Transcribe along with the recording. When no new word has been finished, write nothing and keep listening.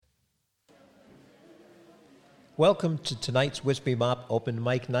Welcome to tonight's Wispy Mop Open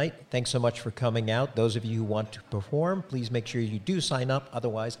Mic Night. Thanks so much for coming out. Those of you who want to perform, please make sure you do sign up.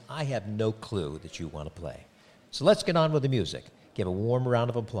 Otherwise, I have no clue that you want to play. So let's get on with the music. Give a warm round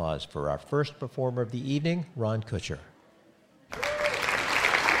of applause for our first performer of the evening, Ron Kutcher.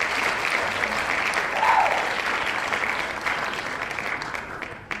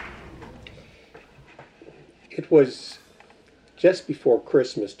 It was just before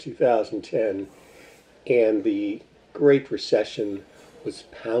Christmas 2010, and the Great Recession was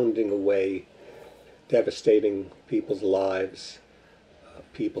pounding away, devastating people's lives.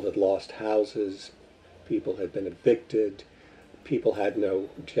 People had lost houses, people had been evicted, people had no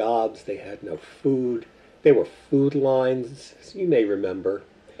jobs, they had no food. There were food lines, as you may remember.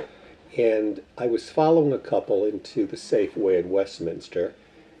 And I was following a couple into the Safeway in Westminster,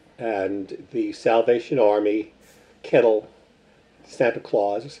 and the Salvation Army kettle Santa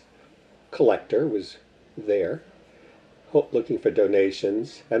Claus collector was there looking for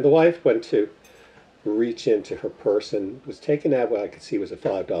donations, and the wife went to reach into her purse and was taking out what I could see was a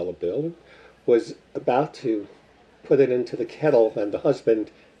 $5 bill and was about to put it into the kettle, and the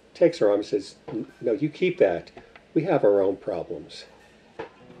husband takes her arm and says, "No, you keep that. We have our own problems."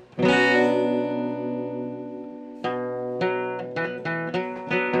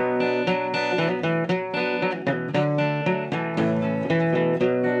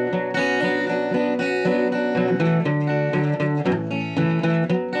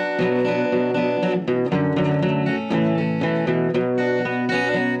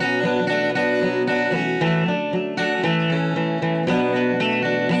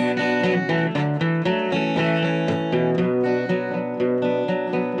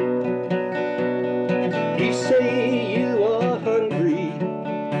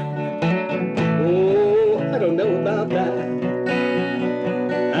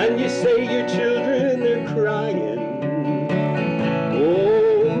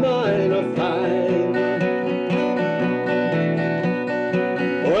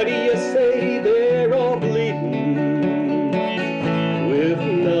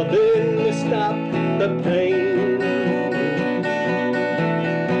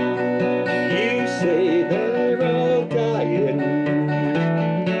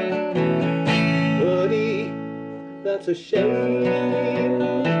 That's a shame.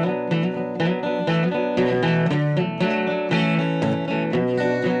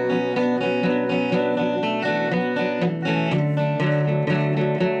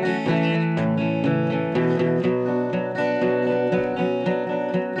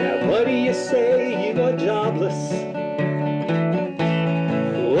 Now, what do you say? You got jobless.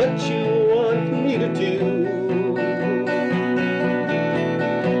 What you want me to do?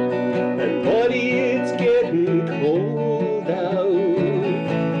 And buddy, it's getting cold out,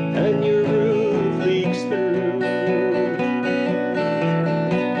 and your roof leaks through.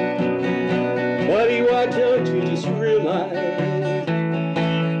 Buddy, why don't you just realize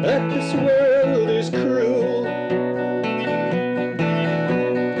that this world is cruel?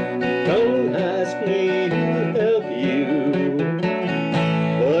 Don't ask me to help you,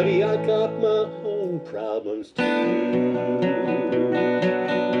 buddy, I got my own problems too.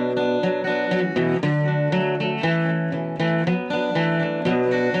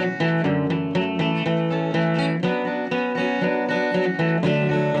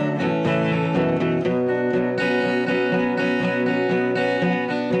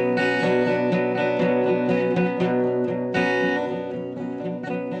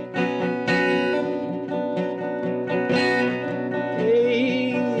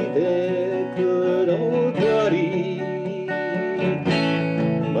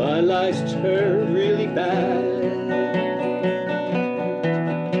 Turned really bad.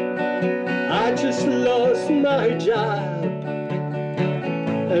 I just lost my job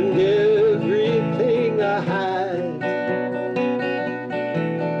and everything I had.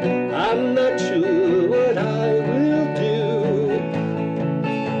 I'm not sure what I will do.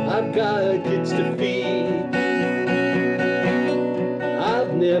 I've got kids to feed.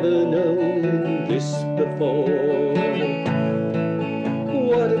 I've never known this before.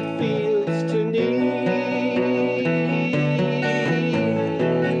 What it feels to need.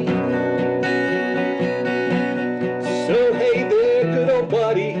 So hey there, good old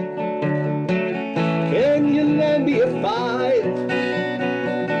buddy, can you lend me a $5?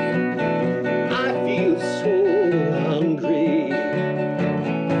 I feel so hungry,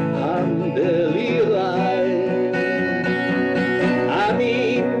 I'm barely alive. I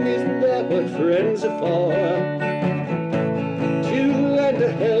mean, isn't that what friends are for? A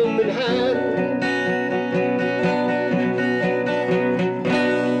helping hand.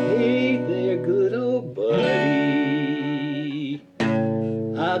 Hey there, good old buddy.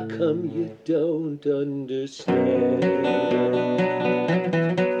 come you don't understand?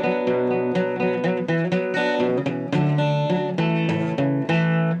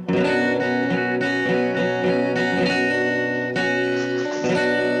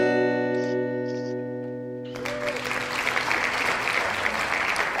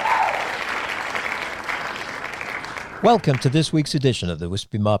 Welcome to this week's edition of the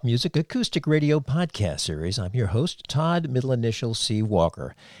Wispy Mop Music Acoustic Radio Podcast Series. I'm your host, Todd, middle initial C.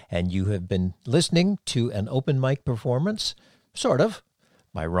 Walker, and you have been listening to an open mic performance, sort of,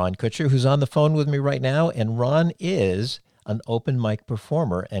 by Ron Kutcher, who's on the phone with me right now, and Ron is an open mic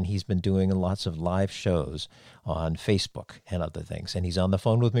performer, and he's been doing lots of live shows on Facebook and other things, and he's on the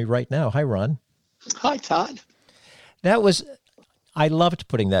phone with me right now. Hi, Ron. Hi, Todd. I loved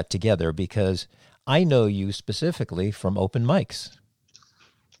putting that together because I know you specifically from open mics.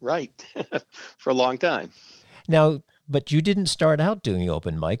 Right. For a long time. Now, but you didn't start out doing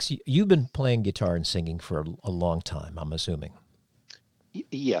open mics. You've been playing guitar and singing for a long time, I'm assuming.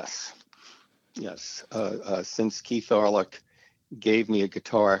 Yes. Since Keith Arlick gave me a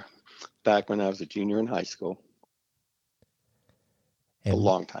guitar back when I was a junior in high school, a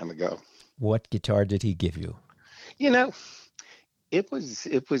long time ago. What guitar did he give you? It was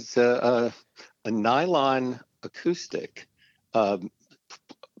a nylon acoustic,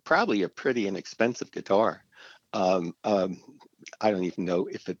 probably a pretty inexpensive guitar. I don't even know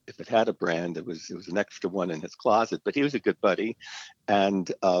if it had a brand. It was an extra one in his closet, but he was a good buddy,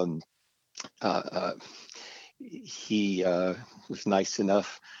 and he was nice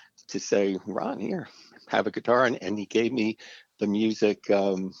enough to say, "Ron, here, have a guitar," and he gave me the music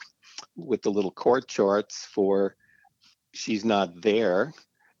with the little chord charts for She's Not There,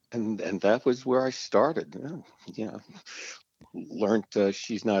 and that was where I started. Learned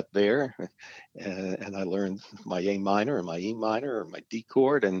She's Not There, and I learned my A minor and my E minor or my D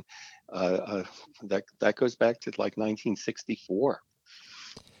chord, and that goes back to like 1964.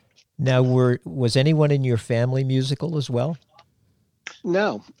 Now, was anyone in your family musical as well?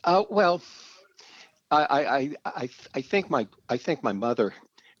 No. Well, I think my mother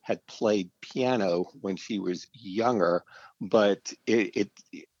had played piano when she was younger, but it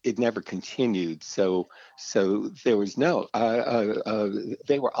never continued. So there was no.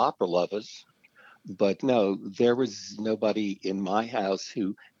 They were opera lovers, but no, there was nobody in my house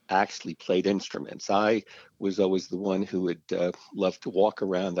who actually played instruments. I was always the one who would love to walk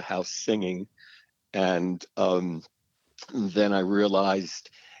around the house singing, and then I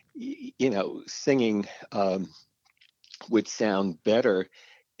realized, singing would sound better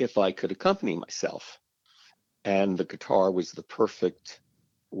if I could accompany myself. And the guitar was the perfect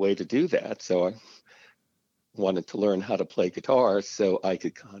way to do that. So I wanted to learn how to play guitar so I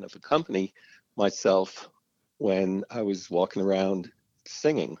could kind of accompany myself when I was walking around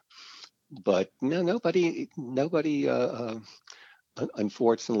singing. But no, nobody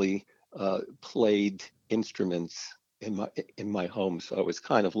unfortunately played instruments in my home. So I was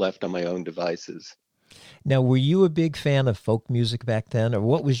kind of left on my own devices. Now, were you a big fan of folk music back then, or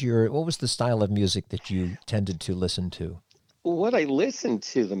what was the style of music that you tended to listen to? What I listened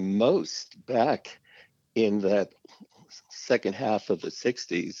to the most back in that second half of the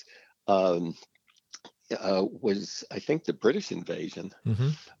 60s was, I think, the British invasion. Mm-hmm.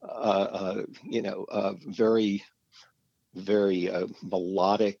 Very, very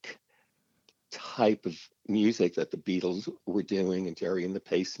melodic type of music that the Beatles were doing, and Jerry and the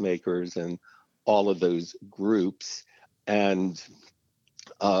Pacemakers and all of those groups. And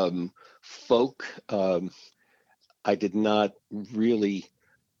folk, I did not really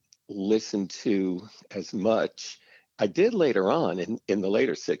listen to as much. I did later on in the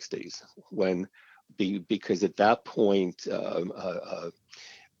later 60s because at that point,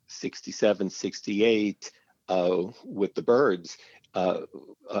 67, 68, with the Byrds,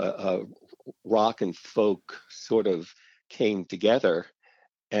 rock and folk sort of came together,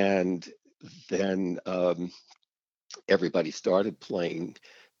 and then everybody started playing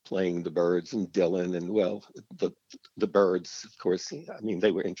the Byrds and Dylan, and well, the Byrds, of course. I mean,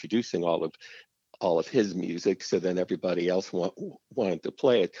 they were introducing all of his music, so then everybody else wanted to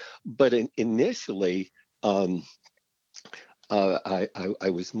play it. But initially, I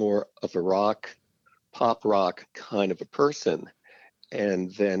was more of a pop rock kind of a person,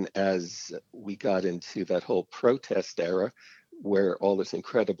 and then as we got into that whole protest era, where all this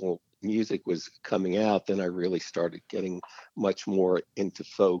incredible music was coming out, then I really started getting much more into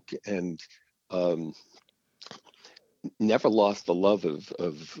folk, and never lost the love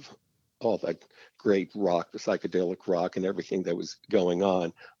of all that great rock, the psychedelic rock and everything that was going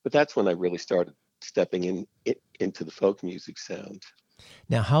on. But that's when I really started stepping into the folk music sound.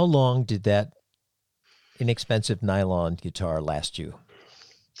 Now, how long did that inexpensive nylon guitar last you?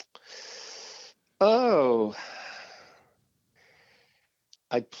 Oh,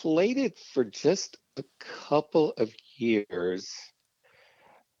 I played it for just a couple of years.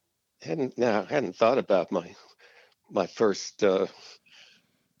 Hadn't thought about my first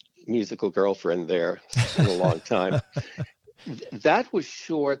musical girlfriend there in a long time. That was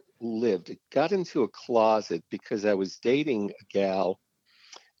short-lived. It got into a closet because I was dating a gal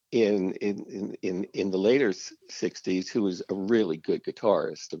in the later '60s who was a really good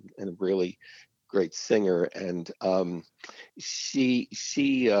guitarist and a really great singer, and she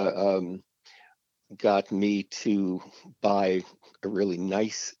got me to buy a really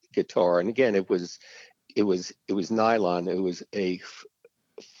nice guitar. And again, it was nylon. It was a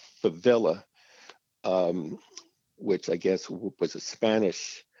Favilla, um, which I guess was a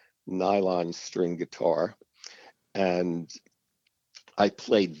Spanish nylon string guitar, and I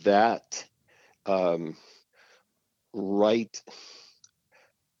played that um, right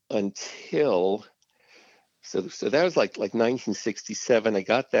until so that was like 1967. I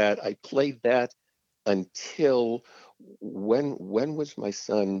got that. I played that until when was my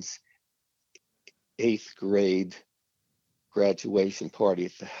son's eighth grade graduation party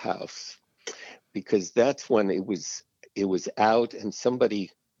at the house, because that's when it was out and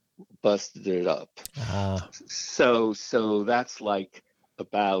somebody busted it up. Ah, So that's like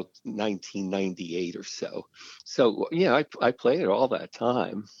about 1998 or so. So yeah, I played it all that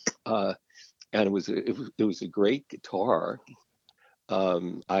time, and it was a great guitar.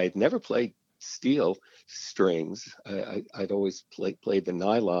 I had never played steel strings. I'd always played the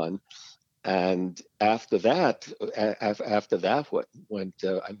nylon. And after that, I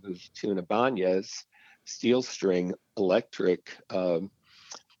moved to an Ibanez steel string electric,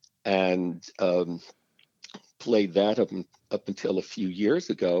 and played that up until a few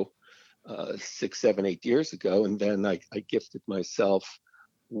years ago, 6, 7, 8 years ago, and then I gifted myself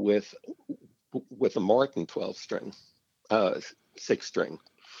with a Martin 12 string, 6 string.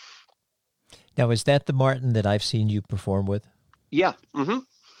 now is that the Martin that I've seen you perform with? Yeah. Mm-hmm.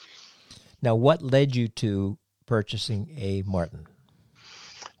 Now, what led you to purchasing a Martin?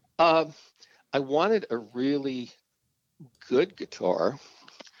 Uh, I wanted a really good guitar,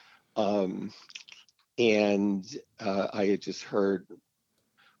 um, and I had just heard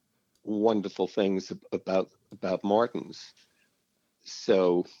wonderful things about Martins.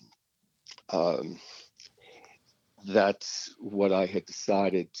 So um, that's what I had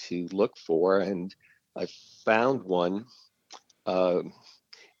decided to look for, and I found one. Um,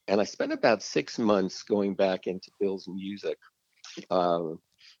 and I spent about 6 months going back into Bill's music, uh,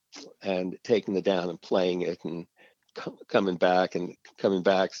 and taking it down and playing it and coming back and coming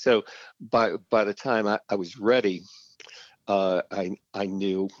back. So by the time I was ready, I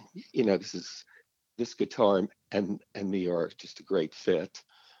knew, this guitar and me are just a great fit,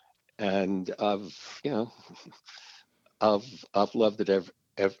 and I've loved it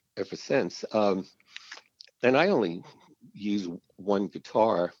ever since. And I only use one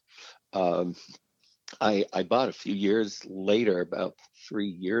guitar. Um, I bought a few years later, about 3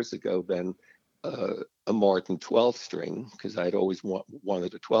 years ago, then a Martin 12 string, because I'd always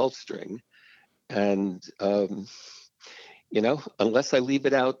wanted a 12 string. And, unless I leave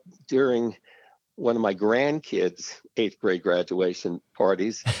it out during one of my grandkids' eighth grade graduation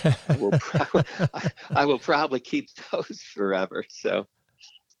parties, I will, I will probably keep those forever. So,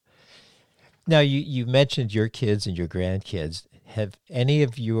 Now, you mentioned your kids and your grandkids. Have any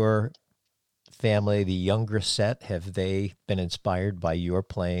of your family, the younger set, have they been inspired by your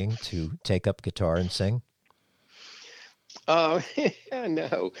playing to take up guitar and sing?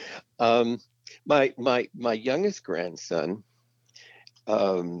 no. Um, my youngest grandson,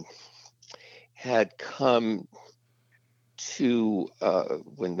 um, had come to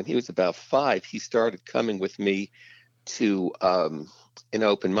when he was about 5. He started coming with me to an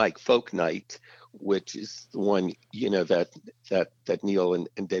open mic folk night, which is the one that Neil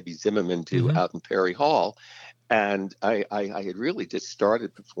and Debbie Zimmerman do Mm-hmm. out in Perry Hall. And I had really just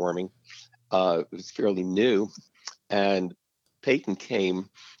started performing. It was fairly new, and Peyton came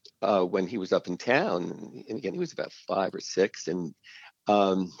when he was up in town, and again he was about 5 or 6, and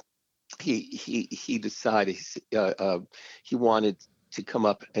um, he decided he wanted to come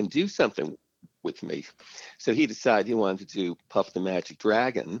up and do something with me. So he decided he wanted to do Puff the Magic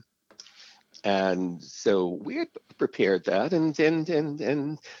Dragon. And so we had prepared that,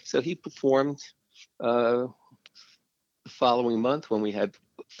 and so he performed uh, the following month when we had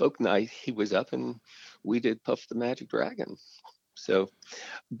folk night. He was up and we did Puff the Magic Dragon. So,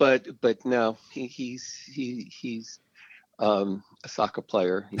 but no, he's a soccer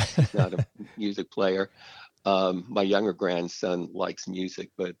player. He's not a music player. My younger grandson likes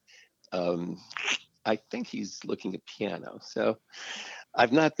music, but I think he's looking at piano. So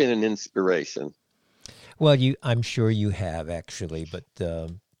I've not been an inspiration. Well, I'm sure you have actually, but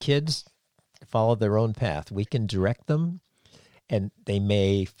kids follow their own path. We can direct them, and they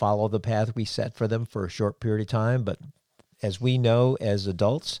may follow the path we set for them for a short period of time. But as we know, as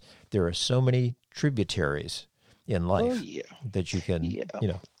adults, there are so many tributaries in life that you can,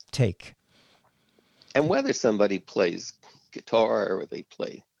 take. And whether somebody plays guitar or they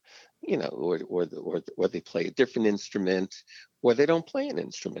play, or they play a different instrument, or they don't play an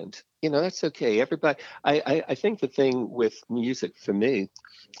instrument, that's okay. Everybody, I think the thing with music for me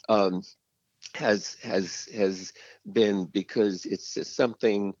has been because it's just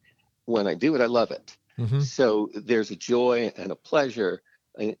something. When I do it, I love it. Mm-hmm. So there's a joy and a pleasure,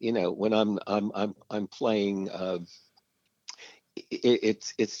 when I'm playing.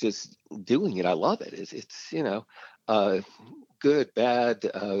 It's just doing it. I love it. It's good, bad.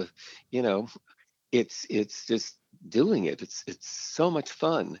 It's just doing it. It's so much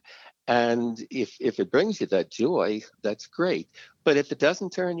fun. And if it brings you that joy, that's great. But if it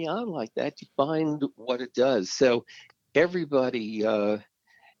doesn't turn you on like that, you find what it does. So everybody,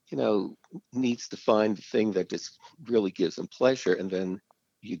 needs to find the thing that just really gives them pleasure, and then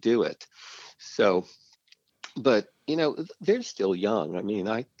you do it. So, but they're still young. I mean,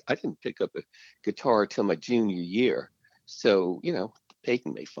 I didn't pick up a guitar till my junior year. So,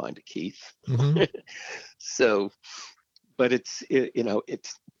 Peyton may find a Keith. Mm-hmm. So, but it's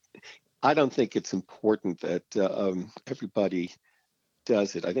I don't think it's important that everybody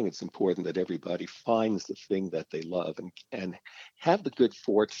does it. I think it's important that everybody finds the thing that they love and have the good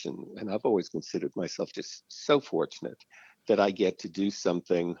fortune. And I've always considered myself just so fortunate that I get to do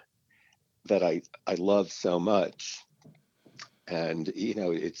something that I love so much. And,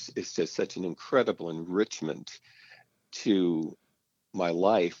 it's just such an incredible enrichment to my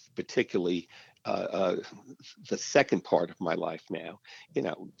life, particularly the second part of my life now,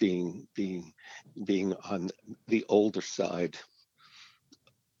 being on the older side,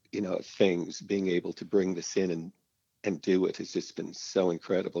 things, being able to bring this in and do it has just been so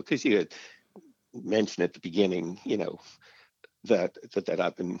incredible. Because you had mentioned at the beginning, that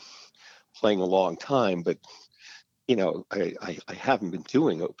I've been playing a long time, but I haven't been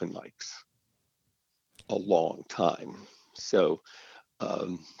doing open mics a long time. So,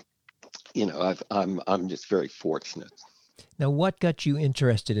 I'm just very fortunate. Now, what got you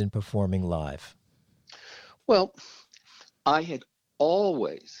interested in performing live? Well, I had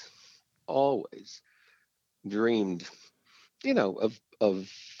always dreamed, of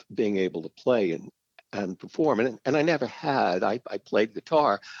being able to play and perform, and I never had. I played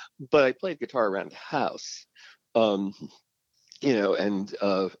guitar, but I played guitar around the house, and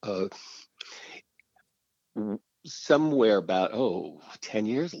somewhere about 10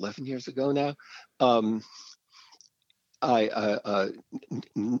 years, 11 years ago now,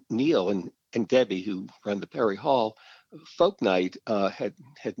 Neil and Debbie, who run the Perry Hall Folk Night, had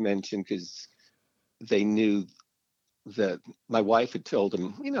mentioned, because they knew that my wife had told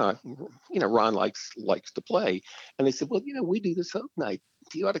them, Ron likes to play, and they said, well, we do this Folk Night.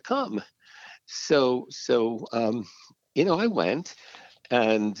 You ought to come. So I went,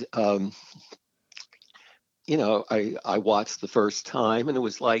 and I watched the first time, and it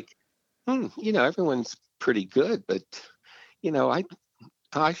was like, everyone's pretty good, but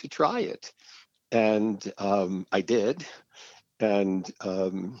I should try it. And I did, and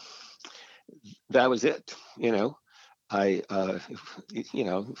that was it. I've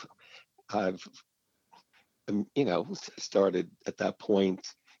started at that point.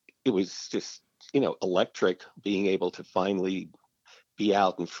 It was just electric, being able to finally be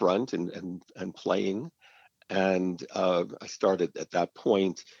out in front and playing. And I started at that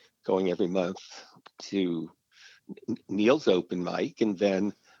point going every month to Neil's open mic, and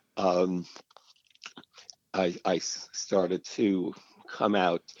then I started to come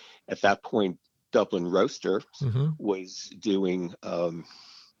out. At that point, Dublin Roaster was doing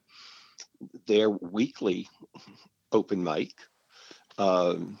their weekly open mic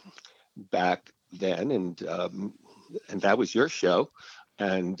back then, and that was your show.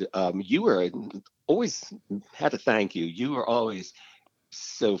 And you were always had to thank you. You were always,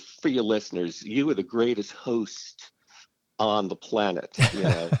 so for your listeners, you were the greatest host on the planet.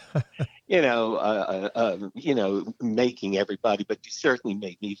 Making everybody, but you certainly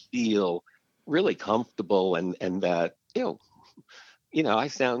made me feel really comfortable, and that I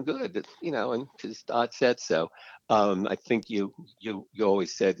sound good, and because Dot said so. I think you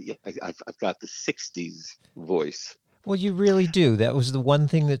always said I've got the '60s voice. Well, you really do. That was the one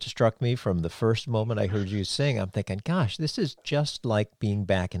thing that struck me from the first moment I heard you sing. I'm thinking, gosh, this is just like being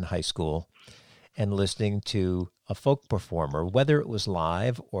back in high school and listening to a folk performer, whether it was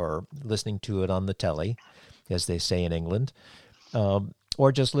live or listening to it on the telly, as they say in England,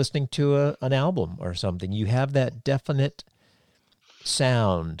 or just listening to an album or something. You have that definite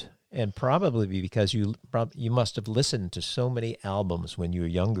sound, and probably because you must have listened to so many albums when you were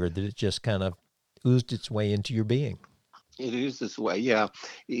younger that it just kind of oozed its way into your being. It is this way, yeah.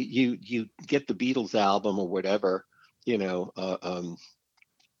 You get the Beatles album or whatever, you know,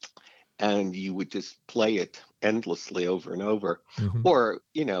 and you would just play it endlessly over and over. Mm-hmm. Or,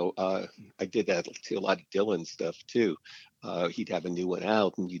 I did that to a lot of Dylan stuff too. He'd have a new one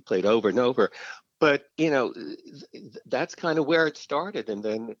out and you'd play it over and over. But, that's kind of where it started. And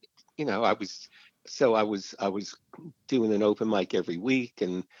then, I was doing an open mic every week,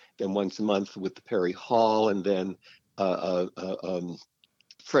 and then once a month with the Perry Hall, and then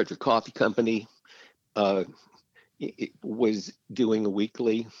Frederick Coffee Company it was doing a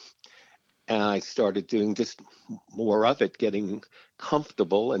weekly. And I started doing just more of it, getting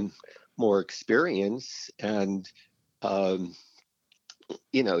comfortable and more experience, and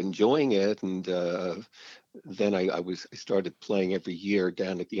enjoying it. And then I started playing every year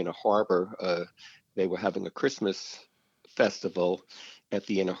down at the Inner Harbor. They were having a Christmas festival at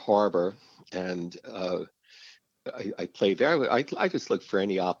the Inner Harbor, and I played there. I just looked for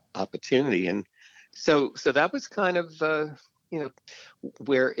any opportunity, and so that was kind of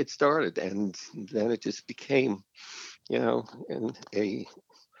where it started, and then it just became, a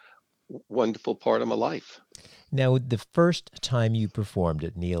wonderful part of my life. Now, the first time you performed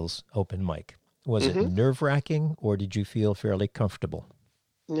at Neil's open mic, was it nerve-wracking, or did you feel fairly comfortable?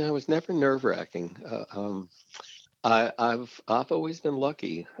 No, it was never nerve-wracking. I've always been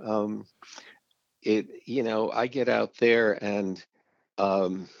lucky. I get out there, and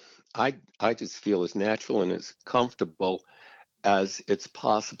I just feel as natural and as comfortable as it's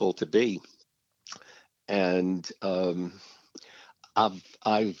possible to be. And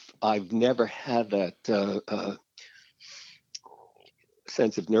I've never had that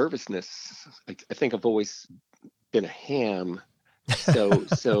sense of nervousness. I think I've always been a ham, so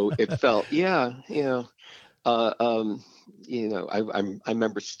it felt I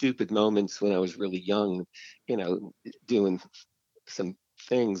remember stupid moments when I was really young, doing some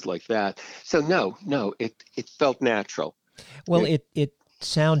things like that. So no, it felt natural. Well, it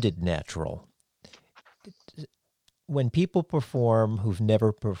sounded natural. When people perform who've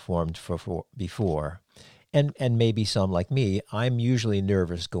never performed before, and maybe some like me, I'm usually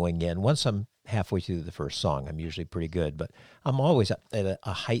nervous going in. Once I'm halfway through the first song, I'm usually pretty good, but I'm always at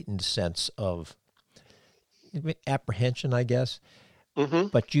a heightened sense of apprehension, I guess. Mm-hmm.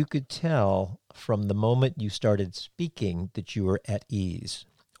 But you could tell from the moment you started speaking that you were at ease,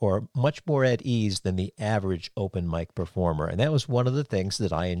 or much more at ease than the average open mic performer. And that was one of the things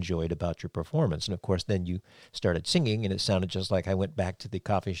that I enjoyed about your performance. And of course, then you started singing, and it sounded just like I went back to the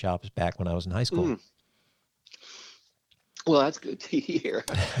coffee shops back when I was in high school. Well, that's good to hear.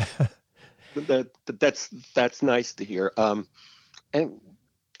 That's nice to hear. And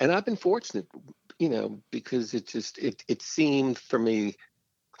I've been fortunate, because it seemed for me,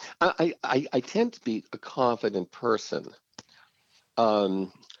 I tend to be a confident person.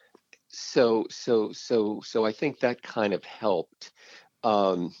 So I think that kind of helped.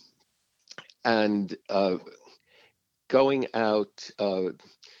 And going out,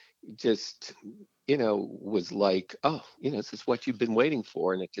 just, was like, oh, this is what you've been waiting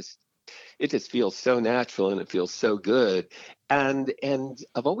for. And it just feels so natural, and it feels so good. And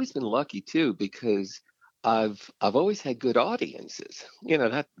I've always been lucky too, because I've always had good audiences.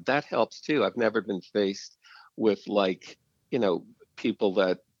 That helps too. I've never been faced with people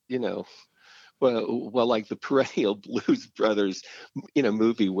that, well, like the perennial Blues Brothers,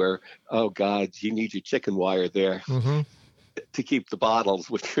 movie where, oh God, you need your chicken wire there to keep the bottles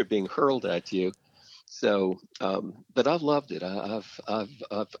which are being hurled at you. So, but I've loved it.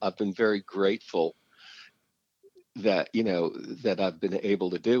 I've been very grateful that, that I've been able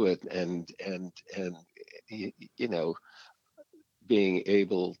to do it, and being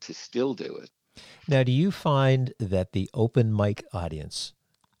able to still do it. Now, do you find that the open mic audiences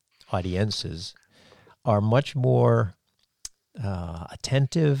are much more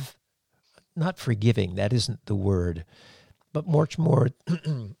attentive, not forgiving, that isn't the word, but much more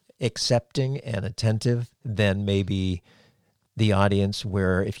accepting and attentive than maybe the audience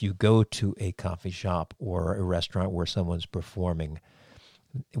where if you go to a coffee shop or a restaurant where someone's performing,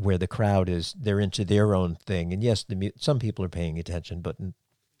 where the crowd they're into their own thing. And yes, some people are paying attention, but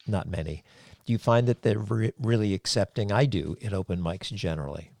Not many. Do you find that they're really accepting? I do at open mics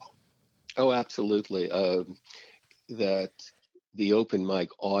generally. Oh, absolutely. That the open mic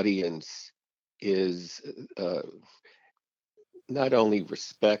audience is not only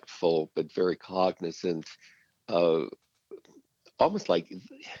respectful but very cognizant. Uh, Almost like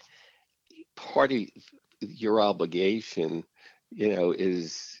part of your obligation,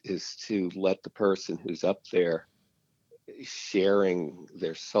 is to let the person who's up there sharing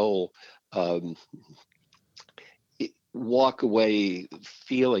their soul um, walk away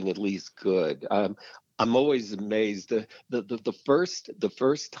feeling at least good. I'm always amazed. The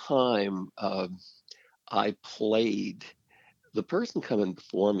first time I played, the person coming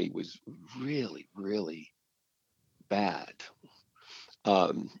before me was really, really bad.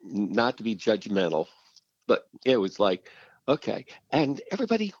 Not to be judgmental, but it was like, okay, and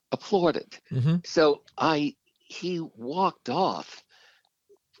everybody applauded. Mm-hmm. So he walked off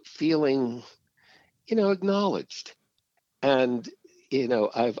feeling, acknowledged, and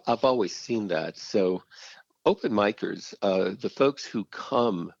I've always seen that. So open micers, the folks who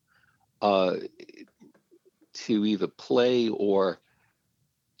come uh, to either play or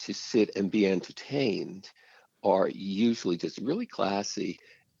to sit and be entertained are usually just really classy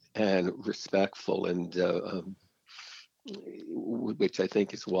and respectful, and which I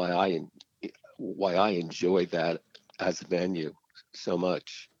think is why I enjoy that as a venue so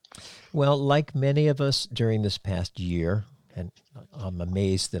much. Well, like many of us during this past year, and I'm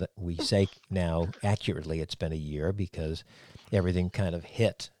amazed that we say now accurately it's been a year because everything kind of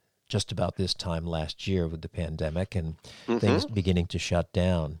hit just about this time last year with the pandemic and things beginning to shut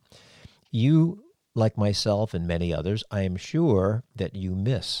down. You, like myself and many others, I am sure that you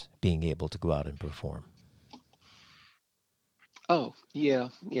miss being able to go out and perform. Oh, yeah,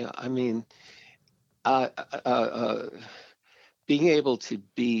 yeah. I mean, uh, uh, uh, being able to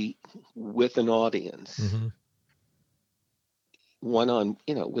be with an audience, Mm-hmm.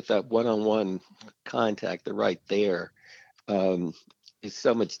 with that one-on-one contact, they're right there, um, is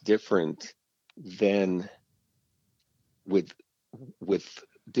so much different than with with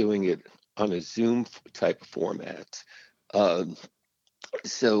doing it on a Zoom type of format. Um,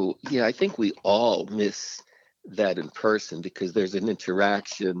 so yeah, I think we all miss that in person because there's an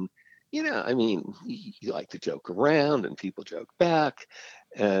interaction. I mean, you like to joke around and people joke back,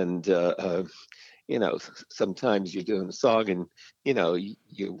 and sometimes you're doing a song and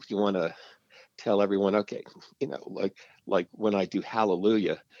you want to tell everyone, okay, like when I do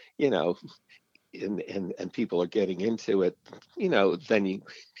Hallelujah, you know, and people are getting into it, then you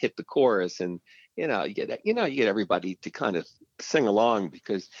hit the chorus and you get everybody to kind of sing along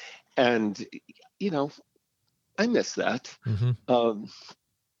and you know I miss that. Mm-hmm.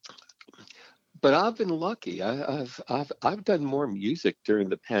 But I've been lucky. I've done more music during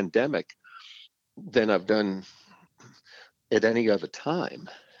the pandemic than I've done at any other time.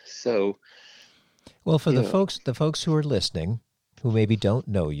 So, Well, for the folks who are listening, who maybe don't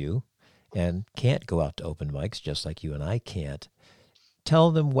know you and can't go out to open mics just like you and I can't, tell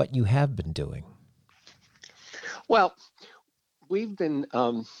them what you have been doing. well, we've been.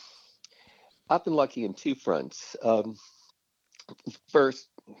 I've been lucky in two fronts. First,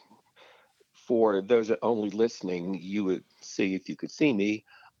 for those that only listening, you would see if you could see me.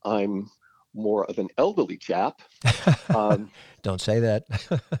 I'm more of an elderly chap. Don't say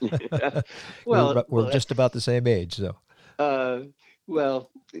that. well, we're just about the same age, so. Uh, well,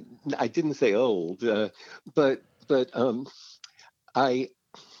 I didn't say old, but I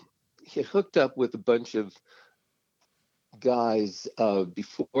had hooked up with a bunch of guys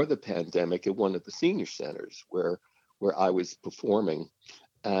before the pandemic at one of the senior centers where I was performing,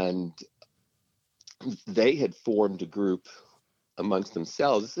 and they had formed a group amongst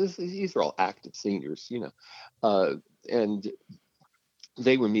themselves. These are all active seniors, and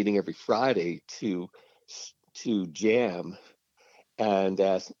they were meeting every Friday to jam and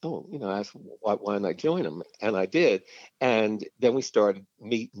asked, why don't I join them? And I did. And then we started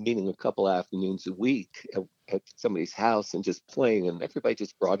meeting a couple afternoons a week at somebody's house and just playing. And everybody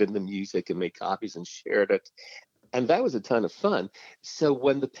just brought in the music and made copies and shared it. And that was a ton of fun. So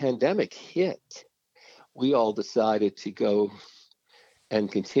when the pandemic hit, we all decided to go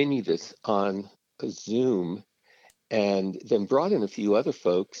and continue this on a Zoom, and then brought in a few other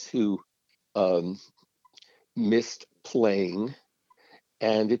folks who missed playing,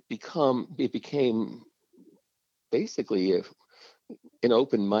 and it became basically an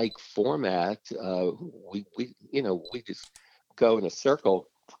open mic format. We just go in a circle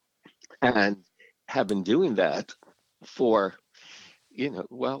and have been doing that for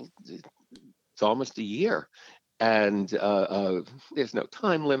it's almost a year, and there's no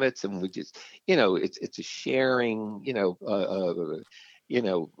time limits, and we just, it's a sharing, you know,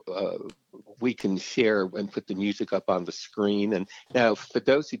 uh, we can share and put the music up on the screen. And now, for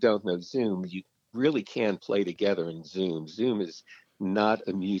those who don't know Zoom, you really can play together in Zoom. Zoom is not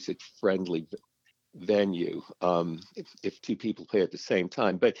a music friendly venue, if two people play at the same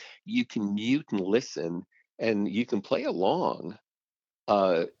time, but you can mute and listen, and you can play along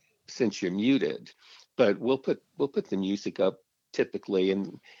uh, since you're muted. But we'll put the music up typically,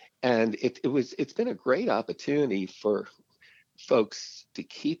 and it's been a great opportunity for folks to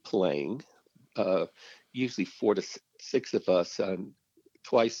keep playing. Uh, Usually 4 to 6 of us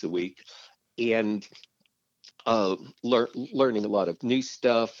twice a week, and learning a lot of new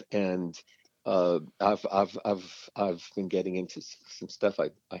stuff. And I've been getting into some stuff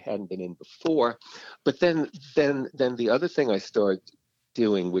I hadn't been in before. But then the other thing I started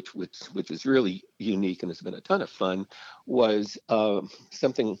doing, which is really unique and has been a ton of fun, was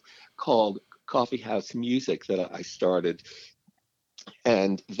something called Coffee House Music that I started,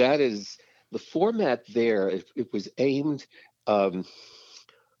 and that is the format there. It was aimed um,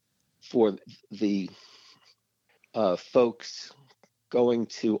 for the folks going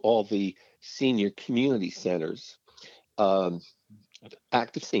to all the senior community centers, um,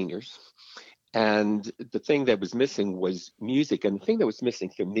 active seniors. And the thing that was missing was music. And the thing that was missing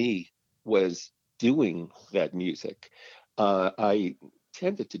for me was doing that music. I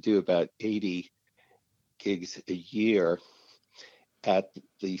tended to do about 80 gigs a year at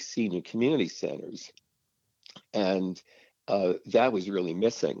the senior community centers. And that was really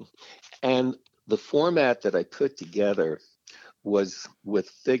missing. And the format that I put together was with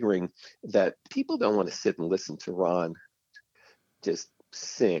figuring that people don't want to sit and listen to Ron just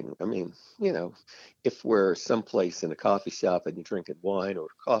sing. I mean, if we're someplace in a coffee shop and you're drinking wine or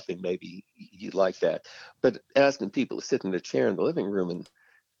coffee, maybe you'd like that. But asking people to sit in a chair in the living room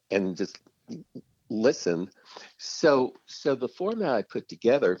and just listen. So the format I put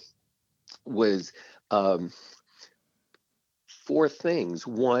together was um, 4 things.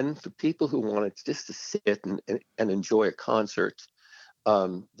 One, for people who wanted just to sit and enjoy a concert,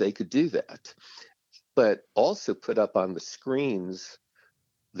 they could do that. But also put up on the screens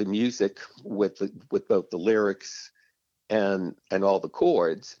the music with both the lyrics and all the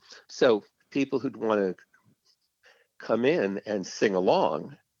chords. So people who'd want to come in and sing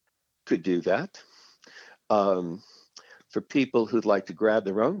along could do that. Um, for people who'd like to grab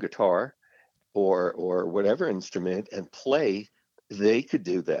their own guitar or whatever instrument and play, they could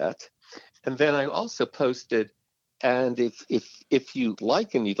do that. And then I also posted, and if you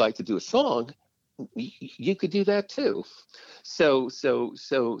like and you'd like to do a song, you could do that too. So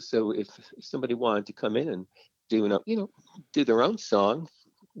if somebody wanted to come in and do their own song,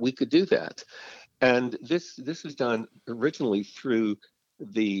 we could do that. And this was done originally through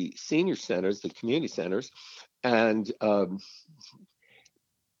the senior centers, the community centers, and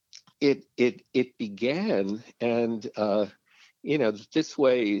it began, and this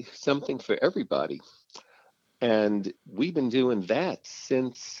way, something for everybody. And we've been doing that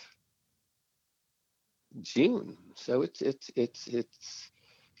since June. So it's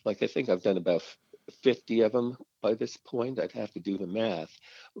like, I think I've done about 50 of them by this point. I'd have to do the math,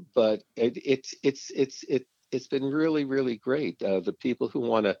 but it's been really, really great. The people who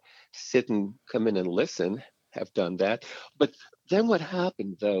want to sit and come in and listen have done that. But then what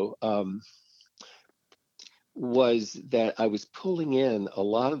happened, though, was that I was pulling in a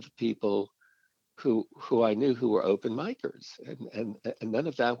lot of the people who I knew who were open micers, and none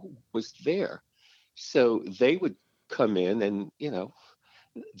of that was there. So they would come in, and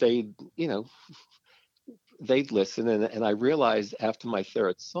they'd they'd listen, and I realized after my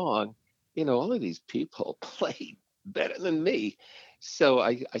third song, all of these people played better than me. So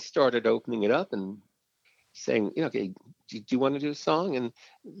I started opening it up and saying, okay, do you want to do a song? And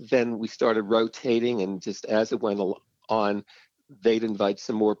then we started rotating, and just as it went on, they'd invite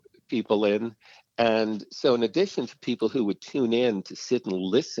some more people in. And so, in addition to people who would tune in to sit and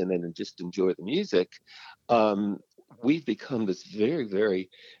listen and just enjoy the music, um, we've become this very, very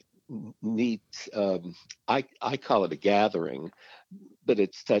neat. I call it a gathering, but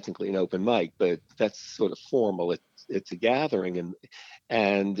it's technically an open mic. But that's sort of formal. It's a gathering,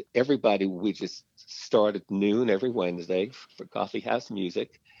 and everybody. We just start at noon every Wednesday for Coffee House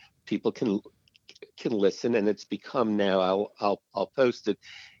Music. People can listen, and it's become now. I'll post it.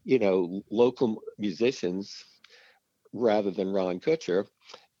 Local musicians rather than Ron Kutcher,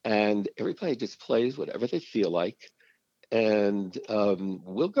 and everybody just plays whatever they feel like, and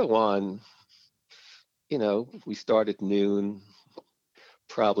we'll go on. We start at noon,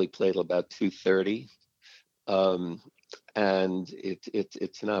 probably play till about 2:30, um, and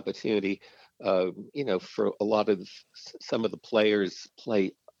it's an opportunity, for a lot of some of the players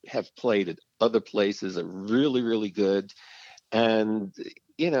have played at other places, are really really good, and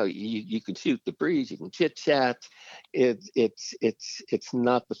you can shoot the breeze, you can chit chat. It's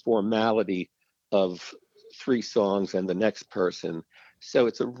not the formality of three songs and the next person. So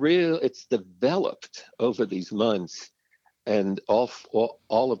it's developed over these months, and all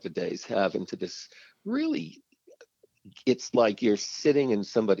of the days have into this really, it's like you're sitting in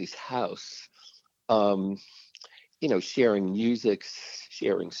somebody's house, um, sharing music,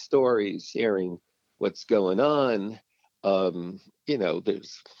 sharing stories, sharing what's going on.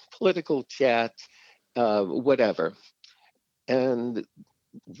 There's political chat, whatever. And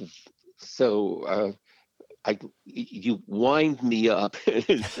so you wind me up.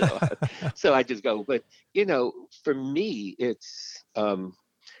 so I just go, but for me,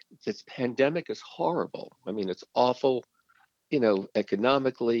 this pandemic is horrible. I mean, it's awful,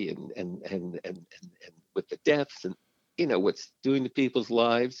 economically and with the deaths and what's doing to people's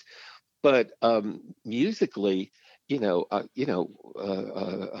lives. But musically, you know, uh, you know, uh,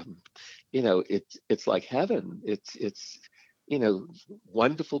 uh, um, it's like heaven. It's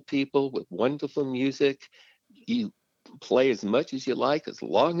wonderful people with wonderful music. You play as much as you like, as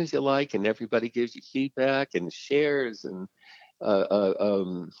long as you like, and everybody gives you feedback and shares. And uh, uh,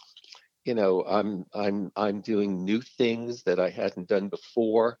 um, I'm doing new things that I hadn't done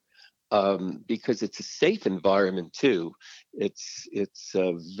before, because it's a safe environment too. It's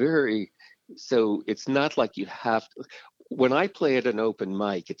very, so it's not like you have to. When I play at an open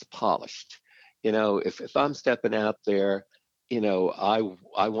mic, it's polished. If I'm stepping out there, I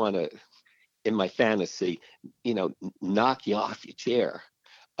want to, in my fantasy, knock you off your chair.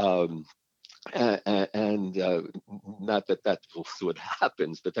 Um, and not that that's what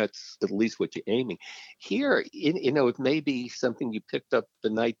happens, but that's at least what you're aiming. Here, it may be something you picked up the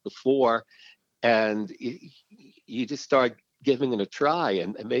night before, and you just start giving it a try,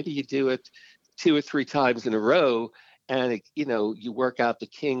 and maybe you do it 2 or 3 times in a row, and you work out the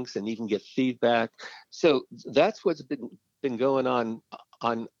kinks and even get feedback. So that's what's been going on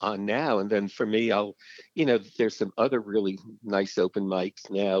now. And then for me, there's some other really nice open mics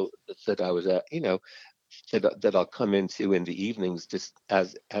now that I was at, that I'll come into in the evenings just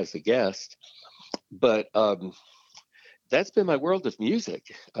as a guest. But that's been my world of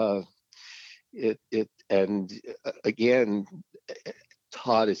music. And again,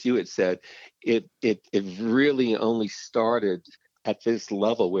 Todd, as you had said, it really only started at this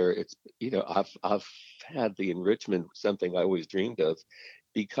level where it's, I've had the enrichment, something I always dreamed of,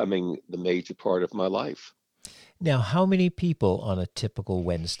 becoming the major part of my life. Now, how many people on a typical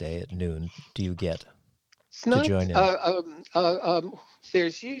Wednesday at noon do you get It's to not. join in?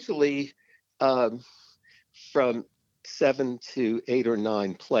 There's usually um, from 7 to 8 or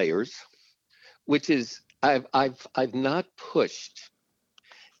 9 players, which is I've not pushed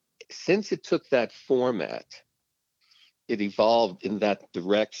since it took that format. It evolved in that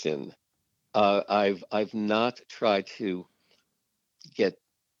direction. I've not tried to get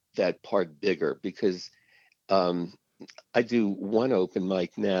that part bigger, because um, I do one open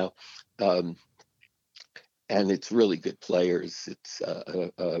mic now, um, and it's really good players. It's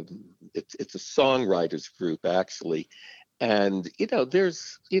a songwriters group actually, and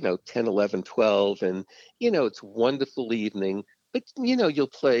there's 10, 11, 12, and it's a wonderful evening. But you'll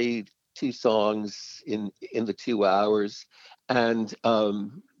play 2 songs in the 2 hours, and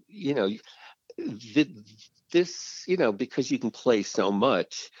you know this, because you can play so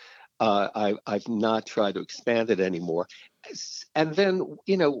much, I've not tried to expand it anymore. And then,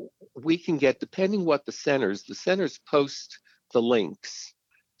 we can get, depending what the centers post the links.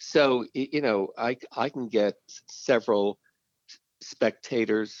 So, I can get several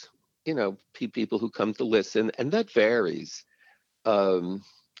spectators, people who come to listen, and that varies. Um,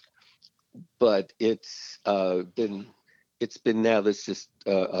 but it's been now this just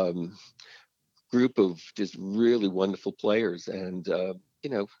group of just really wonderful players, and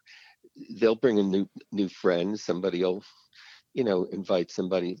they'll bring in new friends. Somebody will invite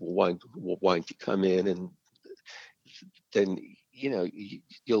somebody, want to come in, and then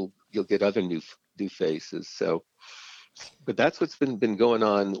you'll get other new faces. So, but that's what's been going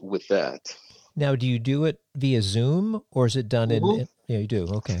on with that. Now, do you do it via Zoom or is it done Mm-hmm. yeah, you do.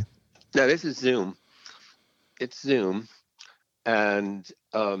 Okay. Now this is Zoom. It's Zoom, and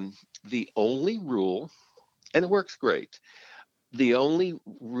the only rule, and it works great. The only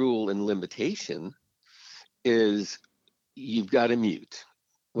rule and limitation is you've got to mute.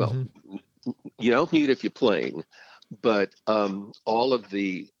 Well, Hmm. you don't mute if you're playing, but all of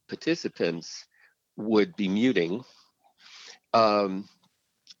the participants would be muting, um,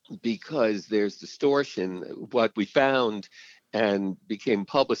 because there's distortion. What we found and became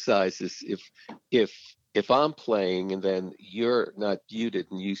publicized is if I'm playing and then you're not muted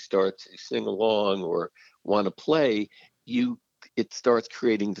and you start to sing along or want to play, it starts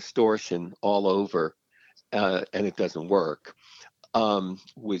creating distortion all over, and it doesn't work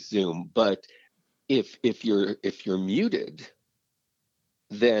with Zoom. But if you're muted,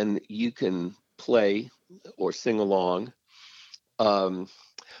 then you can play or sing along. Um,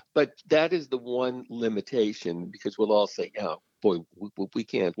 but that is the one limitation, because we'll all say, "Oh, boy, we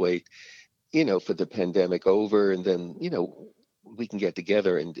can't wait, for the pandemic over, and then we can get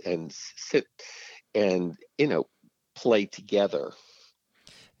together and sit and play together."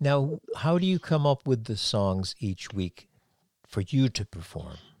 Now, how do you come up with the songs each week for you to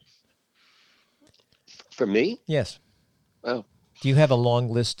perform? For me? Yes. Oh, Do you have a long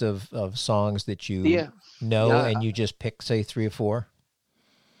list of songs that you know, yeah, and you just pick, say, 3 or 4?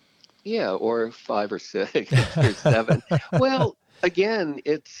 yeah, or 5 or 6 or 7. Well, again,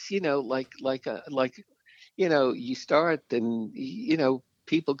 it's you start and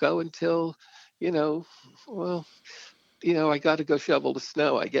people go until well, I got to go shovel the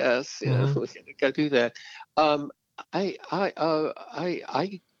snow, I guess. Mm-hmm. Got to do that. Um, I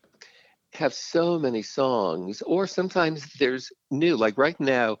have so many songs, or sometimes there's new. Like right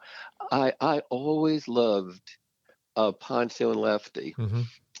now, I always loved Poncho and Lefty, Mm-hmm.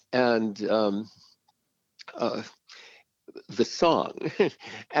 and uh, the song,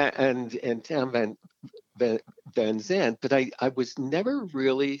 and Tom Van, Van Zandt, but I was never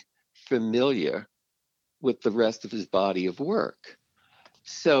really familiar with the rest of his body of work.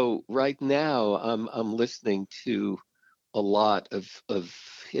 So right now I'm listening to a lot of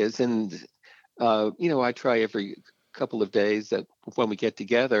his, and I try every couple of days that when we get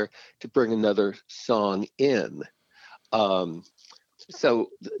together to bring another song in. Um, so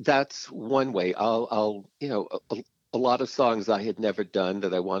that's one way. I'll a lot of songs I had never done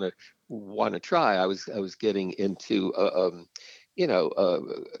that I want to try. I was getting into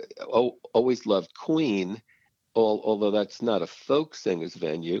always loved Queen, although that's not a folk singers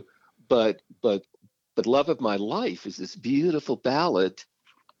venue, but Love of My Life is this beautiful ballad,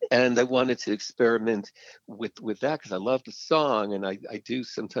 and I wanted to experiment with that because I love the song, and I do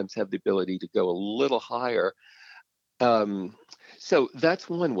sometimes have the ability to go a little higher. Um, so that's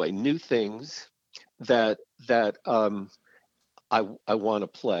one way. New things that I want to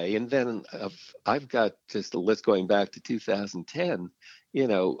play, and then I've got just a list going back to 2010,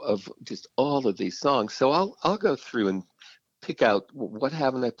 of just all of these songs. So I'll go through and pick out what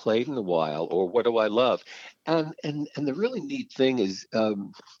haven't I played in a while, or what do I love, and the really neat thing is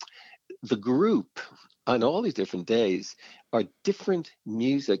the group on all these different days are different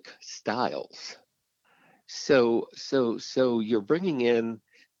music styles. So you're bringing in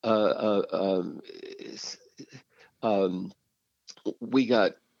uh, um, we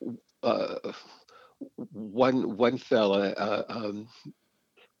got uh, one fella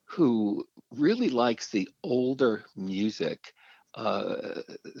who really likes the older music.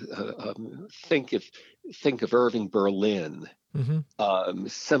 Think of Irving Berlin, Mm-hmm.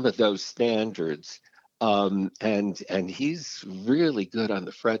 some of those standards, and he's really good on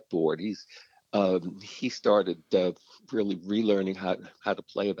the fretboard. He started really relearning how to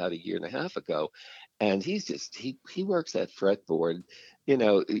play about a year and a half ago, and he works that fretboard.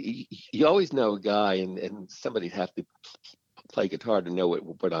 You always know a guy, and somebody have to play guitar to know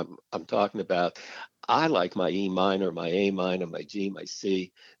what I'm talking about. I like my E minor, my A minor, my G, my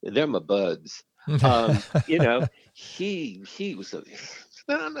C. They're my buds. You know, he was a,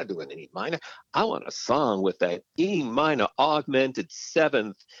 "No, I'm not doing any minor. I want a song with that E minor augmented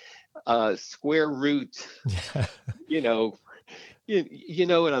seventh square root, you know, you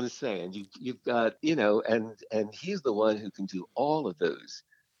know what I'm saying. You've got, and he's the one who can do all of those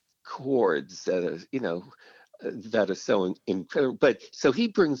chords that are, that are so incredible. But so he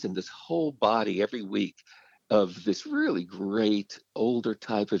brings in this whole body every week of this really great older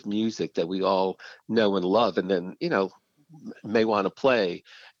type of music that we all know and love, and then may want to play.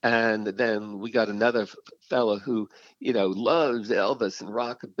 And then we got another fellow who loves Elvis and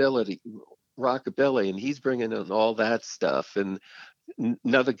rockabilly, and he's bringing in all that stuff. And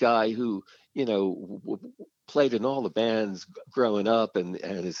another guy who played in all the bands growing up, and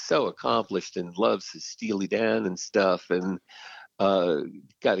is so accomplished and loves his Steely Dan and stuff. And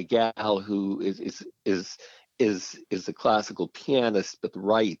got a gal who is a classical pianist but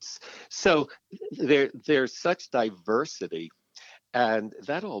writes. So there's such diversity, and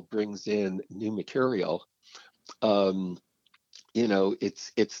that all brings in new material. Um,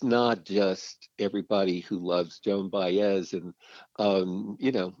 it's not just everybody who loves Joan Baez and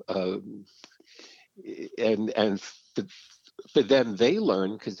you know and for them they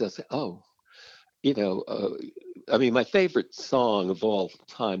learn because they'll say, oh, you know, I mean, my favorite song of all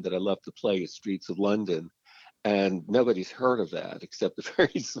time that I love to play is Streets of London. And nobody's heard of that except a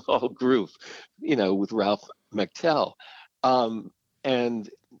very small group, with Ralph McTell. Um, and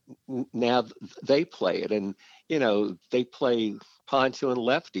now they play it. And, they play Poncho and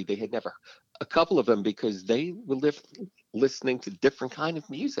Lefty. They had never, a couple of them, because they were listening to different kind of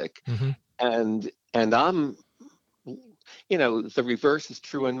music. Mm-hmm. And I'm, the reverse is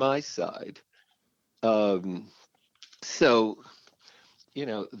true on my side. Um, so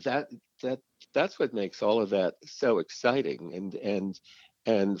that that that's what makes all of that so exciting,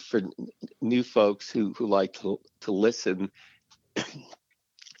 and for new folks who like to listen,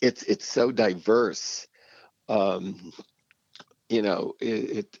 it's so diverse. um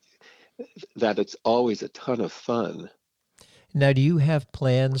it that it's always a ton of fun. Now, do you have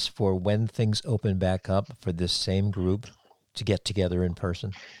plans for when things open back up for this same group to get together in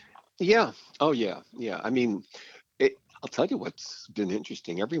person? Yeah. Oh yeah. I mean, I'll tell you what's been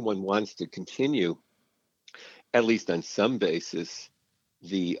interesting. Everyone wants to continue, at least on some basis,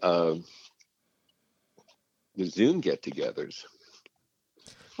 the Zoom get-togethers.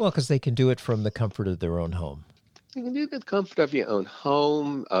 Well, because they can do it from the comfort of their own home. You can do the comfort of your own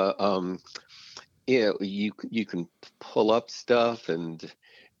home. You can pull up stuff, and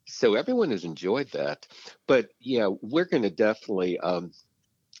so everyone has enjoyed that. But yeah, we're going to definitely.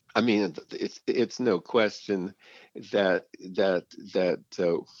 I mean, it's no question that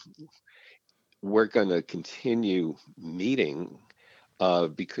we're going to continue meeting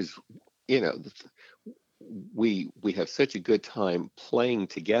because we have such a good time playing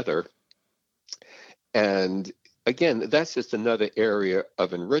together. And again, that's just another area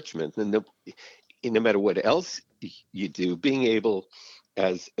of enrichment. And no matter what else you do, being able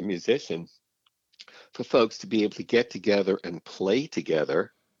as a musician for folks to be able to get together and play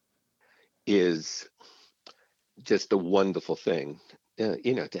together is just a wonderful thing.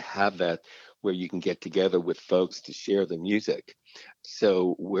 To have that where you can get together with folks to share the music.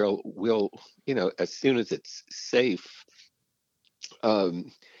 So we'll as soon as it's safe,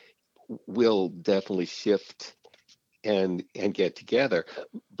 we'll definitely shift and get together.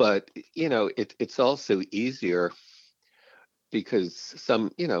 But it's also easier because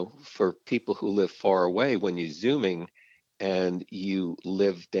for people who live far away, when you're zooming and you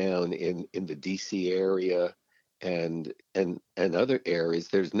live down in the DC area and other areas,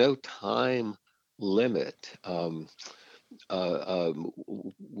 there's no time limit.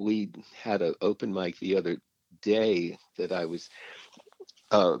 We had an open mic the other day that I was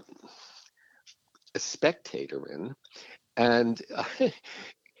a spectator in, and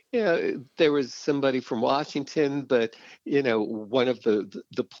there was somebody from Washington, but one of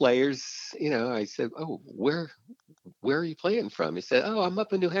the players, I said, "Oh, where are you playing from?" He said, "Oh, I'm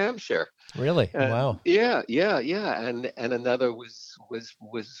up in New Hampshire." Really? Wow. Yeah. And another was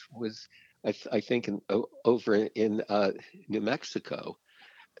I think over in New Mexico.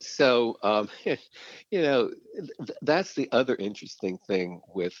 So that's the other interesting thing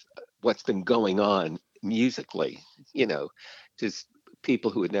with what's been going on musically. Just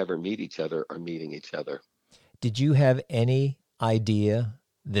people who would never meet each other are meeting each other. Did you have any idea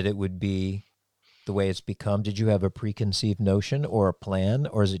that it would be the way it's become? Did you have a preconceived notion or a plan,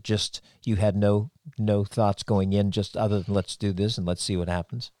 or is it just you had no thoughts going in, just other than let's do this and let's see what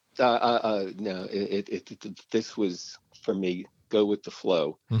happens? No, this was for me. Go with the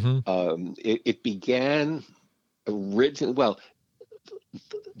flow. Mm-hmm. It began originally. Well,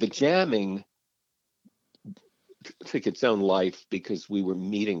 the jamming took its own life because we were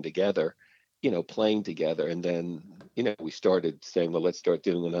meeting together, playing together, and then we started saying, well, let's start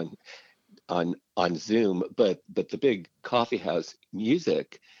doing it on Zoom. But the big coffee house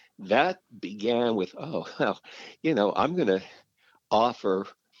music that began with, oh well, I'm going to offer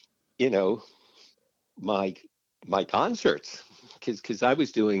my concerts, because I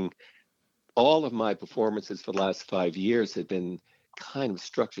was doing all of my performances for the last 5 years had been kind of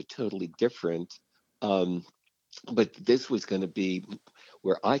structured totally different. But this was going to be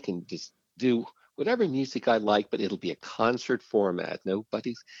where I can just do whatever music I like, but it'll be a concert format.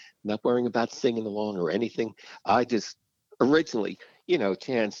 Nobody's not worrying about singing along or anything. I just originally,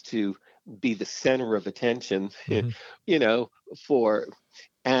 chance to be the center of attention, mm-hmm.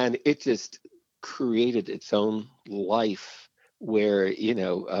 And it just created its own life where,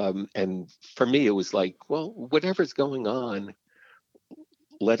 and for me, it was like, well, whatever's going on,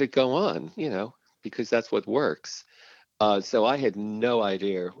 let it go on, because that's what works. So I had no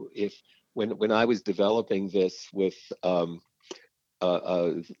idea if when I was developing this with uh,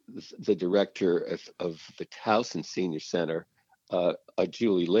 uh, the director of the Towson Senior Center,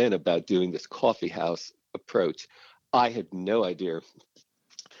 Julie Lynn, about doing this coffee house approach. I had no idea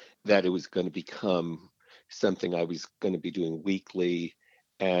that it was going to become something I was going to be doing weekly,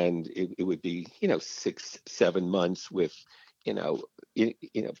 and it would be 6 7 months with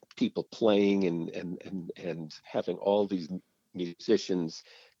people playing and having all these musicians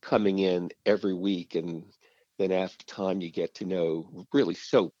coming in every week, and then after time you get to know really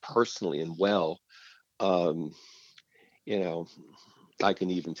so personally and well. um, you know I can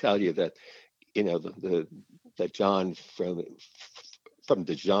even tell you that the that John from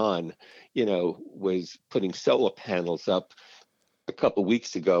Dijon, was putting solar panels up a couple of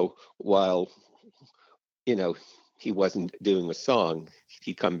weeks ago while, you know, he wasn't doing a song.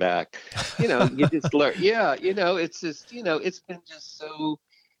 He'd come back. You just learn. Yeah, it's just, it's been just so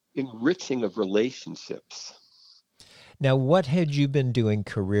enriching of relationships. Now, what had you been doing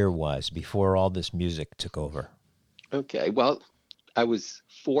career-wise before all this music took over? Okay, well, I was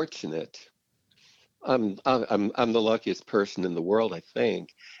fortunate. I'm the luckiest person in the world, I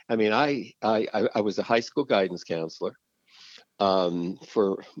think. I mean, I was a high school guidance counselor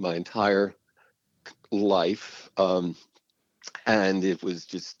for my entire life, and it was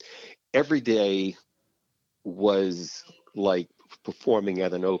just every day was like performing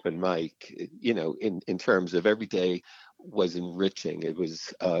at an open mic. In terms of every day was enriching. It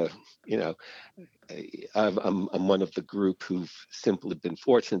was, I'm one of the group who've simply been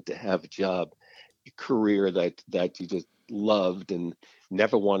fortunate to have a career that you just loved and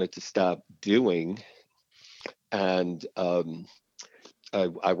never wanted to stop doing. And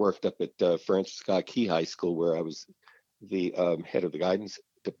I worked up at Francis Scott Key High School, where I was the head of the guidance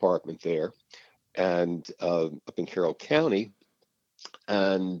department there, and up in Carroll County.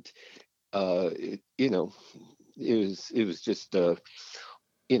 And it was just a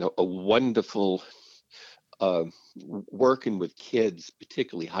wonderful working with kids,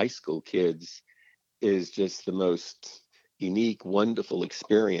 particularly high school kids, is just the most unique, wonderful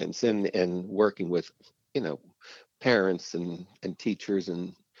experience. And working with, parents and teachers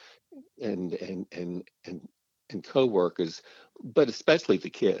and and and and and co-workers, but especially the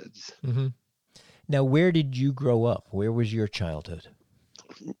kids. Mm-hmm. Now, where did you grow up? Where was your childhood?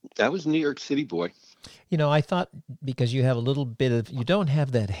 I was a New York City boy. I thought because you have a little bit of, you don't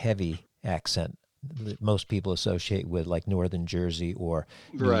have that heavy accent that most people associate with like Northern Jersey or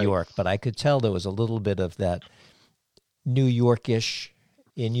New Right. York, but I could tell there was a little bit of that New Yorkish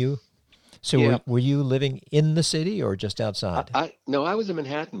in you. So Yeah. were you living in the city or just outside? No, I was a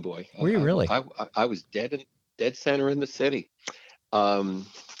Manhattan boy. Were you really? I was dead center in the city. Um,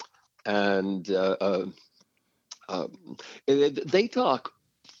 and they talk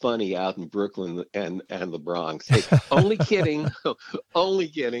funny out in Brooklyn and the Bronx. Hey, only kidding, only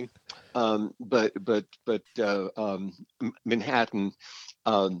kidding. But Manhattan,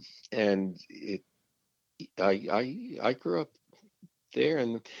 and I grew up there,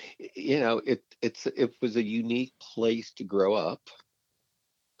 and it was a unique place to grow up.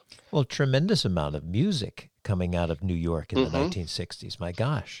 Well, tremendous amount of music coming out of New York in the Mm-hmm. 1960s. My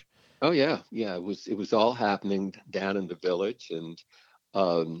gosh. Oh yeah, yeah. It was all happening down in the village,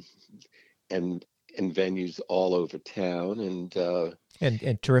 um, and venues all over town,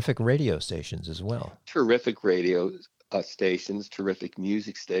 And terrific radio stations as well. terrific radio stations, terrific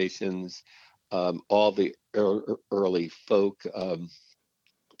music stations, all the early folk.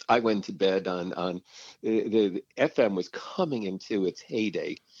 I went to bed on the FM was coming into its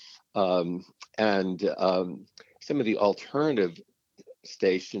heyday, and some of the alternative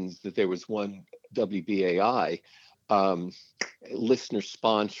stations. That there was one WBAI, um, listener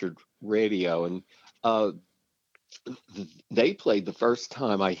sponsored radio, and uh, they played the first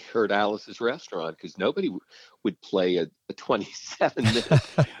time I heard Alice's Restaurant, because nobody would play a 27 minute.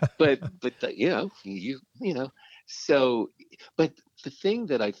 but so. But the thing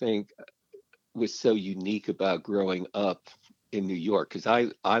that I think was so unique about growing up in New York, because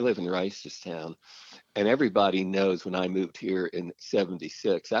I live in Reisterstown, and everybody knows when I moved here in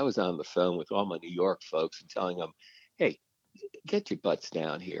 '76, I was on the phone with all my New York folks and telling them, hey, get your butts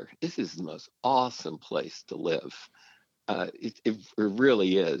down here. This is the most awesome place to live. It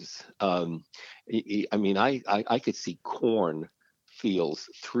really is. I mean, I could see corn fields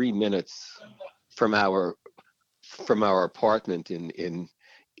 3 minutes from our apartment in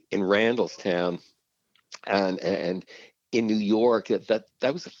Randallstown, and in New York,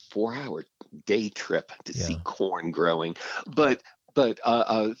 that was a 4 hour day trip to Yeah. see corn growing. But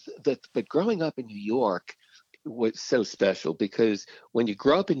growing up in New York, was so special because when you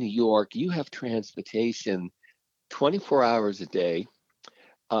grow up in New York, you have transportation 24 hours a day,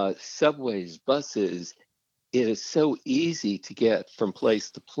 subways, buses. It is so easy to get from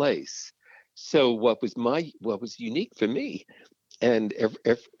place to place. So what was unique for me and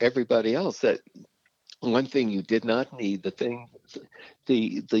everybody else, that one thing you did not need, the thing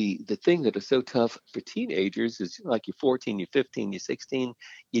that is so tough for teenagers is, like, you're 14, you're 15, you're 16,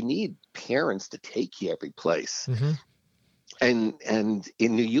 you need parents to take you every place. Mm-hmm. And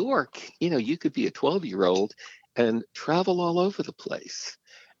in New York, you could be a 12-year-old and travel all over the place.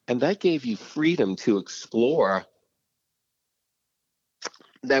 And that gave you freedom to explore.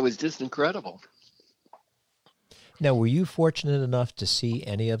 That was just incredible. Now, were you fortunate enough to see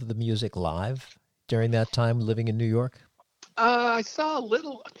any of the music live during that time living in New York? I saw a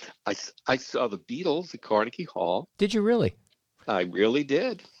little. I saw the Beatles at Carnegie Hall. Did you really? I really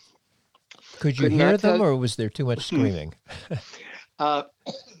did. Could you hear them, or was there too much screaming?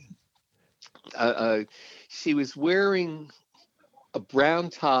 She was wearing a brown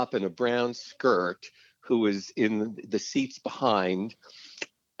top and a brown skirt, who was in the seats behind,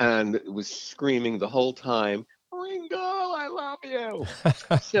 and was screaming the whole time, "Ringo, I love you."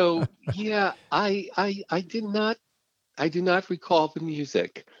 So yeah, I do not recall the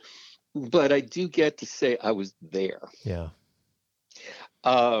music, but I do get to say I was there. Yeah.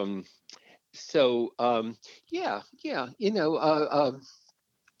 Yeah.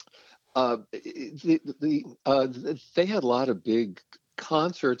 They had a lot of big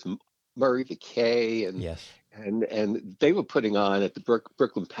concerts, Murray McKay, and yes. and they were putting on at the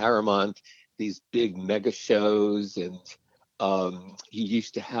Brooklyn Paramount these big mega shows, and he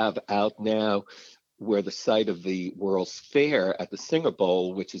used to have out now where the site of the World's Fair at the Singer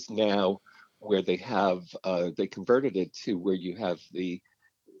Bowl, which is now where they have they converted it to where you have the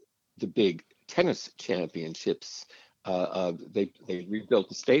big tennis championships. They rebuilt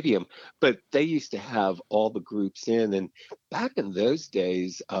the stadium, but they used to have all the groups in. And back in those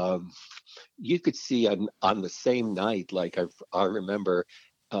days, you could see on the same night, like I remember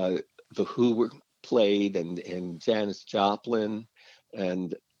the Who played, and Janis Joplin,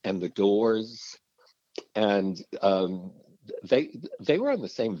 and the Doors, and they were on the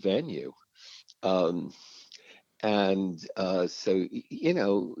same venue. So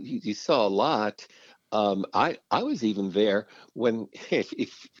you saw a lot. I was even there when,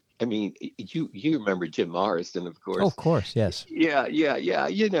 if I mean, you remember Jim Morrison, of course. Oh, of course, yes. Yeah.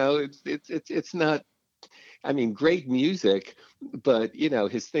 It's not. I mean, great music, but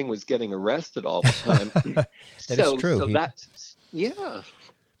his thing was getting arrested all the time. That is true. So that's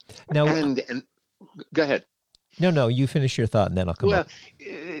Now, and go ahead. No, you finish your thought, and then I'll come up.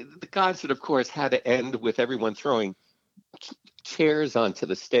 The concert, of course, had to end with everyone throwing chairs onto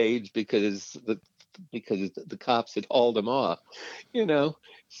the stage because the cops had hauled them off.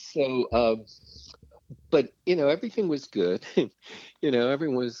 So, but everything was good.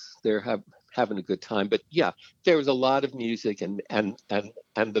 Everyone was there having a good time. But yeah, there was a lot of music, and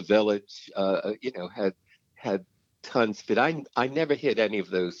the Village, had tons. But I never hit any of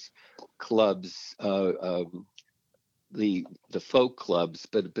those clubs. The folk clubs,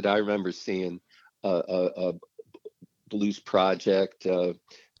 but I remember seeing a Blues Project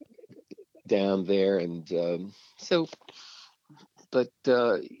down there, and but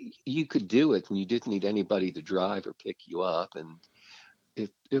you could do it, and you didn't need anybody to drive or pick you up, and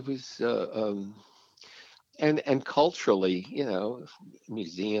it was and culturally,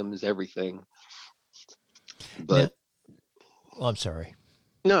 museums, everything. But well, I'm sorry.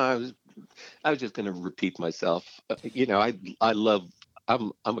 No, I was just going to repeat myself. I love.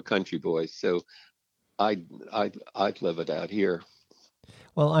 I'm a country boy, so I'd live it out here.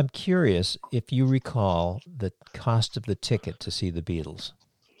 Well, I'm curious if you recall the cost of the ticket to see the Beatles.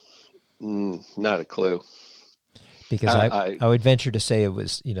 Not a clue. Because I would venture to say it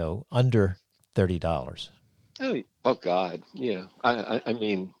was under $30. Oh God, yeah. I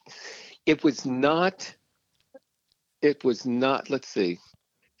mean, it was not. Let's see.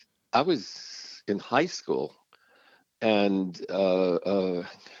 I was in high school, and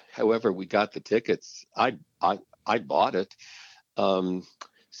however we got the tickets, I bought it.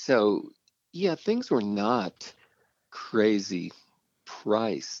 So yeah, things were not crazy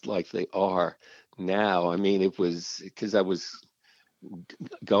priced like they are now. I mean, it was because I was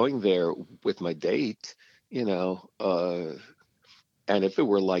going there with my date, and if it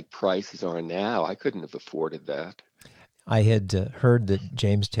were like prices are now, I couldn't have afforded that. I had heard that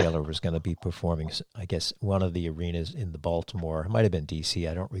James Taylor was going to be performing, I guess, one of the arenas in the Baltimore. It might have been D.C.,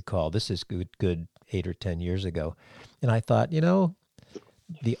 I don't recall. This is good 8 or 10 years ago. And I thought,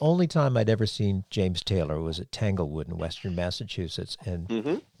 The only time I'd ever seen James Taylor was at Tanglewood in Western Massachusetts.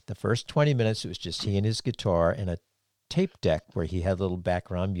 And the first 20 minutes, it was just he and his guitar and a tape deck where he had little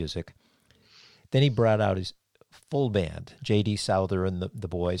background music. Then he brought out his full band, J.D. Souther and the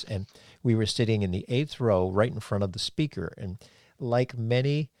boys, and we were sitting in the 8th row right in front of the speaker. And like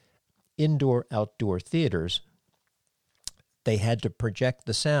many indoor-outdoor theaters, they had to project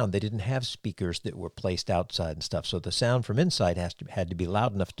the sound. They didn't have speakers that were placed outside and stuff. So the sound from inside had to be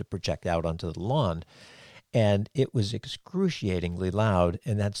loud enough to project out onto the lawn. And it was excruciatingly loud.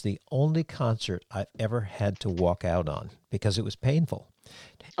 And that's the only concert I've ever had to walk out on because it was painful.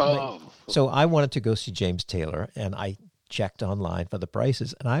 Oh. So I wanted to go see James Taylor, and I checked online for the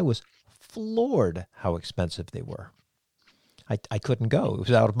prices, and I was floored how expensive they were. I couldn't go. It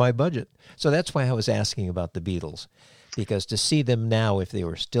was out of my budget. So that's why I was asking about the Beatles. Because to see them now, if they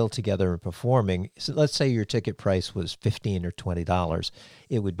were still together and performing, so let's say your ticket price was $15 or $20,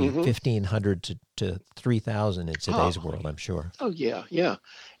 it would be $1,500 to $3,000 in today's world, I'm sure. Oh yeah.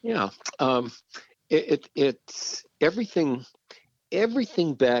 It's everything.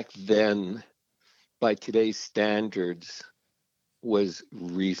 Everything back then, by today's standards, was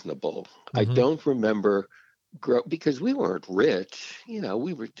reasonable. I don't remember because we weren't rich.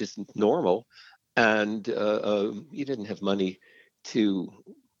 We were just normal. And you didn't have money to,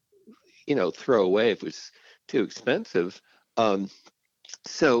 throw away if it was too expensive.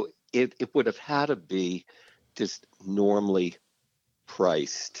 So it would have had to be just normally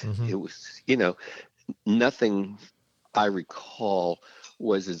priced. It was, nothing I recall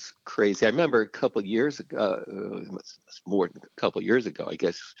was as crazy. I remember a couple of years ago, more than a couple of years ago, I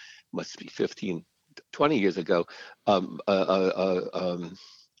guess, must be 15, 20 years ago,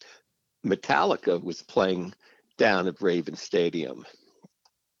 Metallica was playing down at Raven Stadium.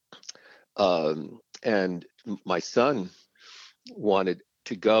 And my son wanted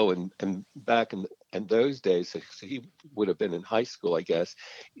to go, and back in those days, so he would have been in high school, I guess.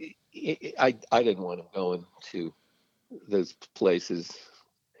 I didn't want him going to those places,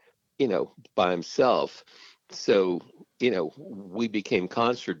 by himself. So, we became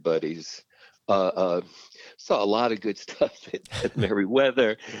concert buddies. Saw a lot of good stuff at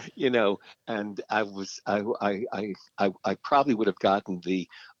Merriweather, and I probably would have gotten the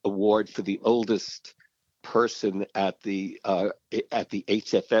award for the oldest person at the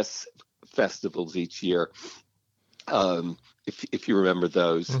HFS festivals each year, if you remember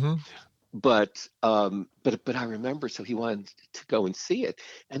those. But I remember, so he wanted to go and see it,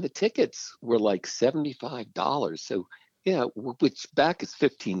 and the tickets were like $75. So which back is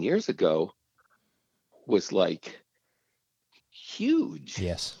 15 years ago was like huge.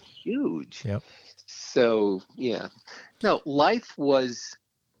 Yes. Huge. Yep. So no, life was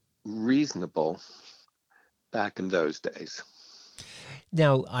reasonable back in those days.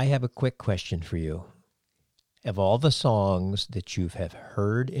 Now I have a quick question for you. Of all the songs that you have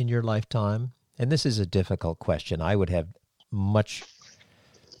heard in your lifetime, and this is a difficult question, I'd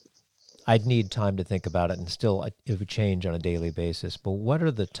need time to think about it, and still it would change on a daily basis. But what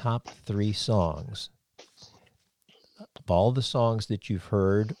are the top 3 songs of all the songs that you've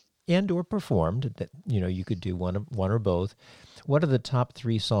heard and or performed that, you could do one or both? What are the top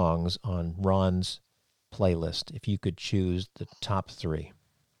 3 songs on Ron's playlist if you could choose the top 3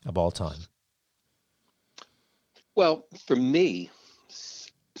 of all time? Well, for me,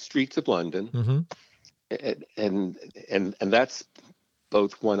 Streets of London, and that's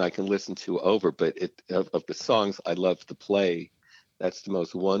both one I can listen to over, but of the songs I love to play, that's the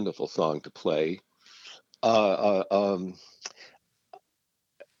most wonderful song to play. I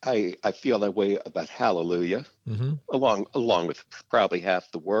feel that way about Hallelujah, along with probably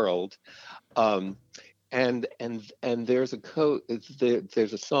half the world. And there's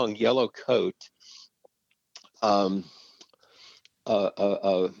there's a song, Yellow Coat, by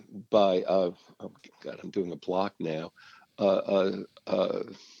oh God, I'm doing a block now. I'll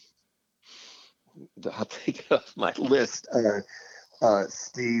take it off my list.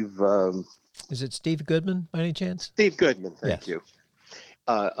 Steve. Is it Steve Goodman by any chance? Steve Goodman. Thank Yes. you.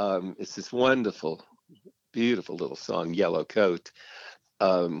 It's this wonderful, beautiful little song, Yellow Coat.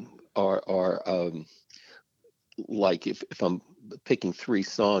 Like if I'm picking 3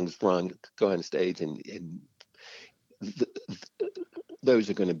 songs, Ron, go on stage and those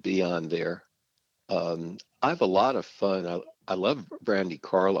are going to be on there. I have a lot of fun. I love Brandy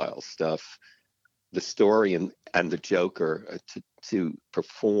Carlisle stuff. The Story and the Joker to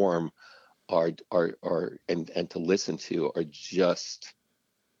perform and to listen to are just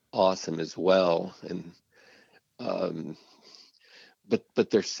awesome as well. And but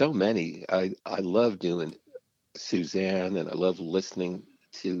there's so many. I love doing Suzanne, and I love listening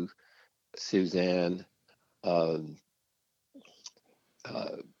to Suzanne. Um,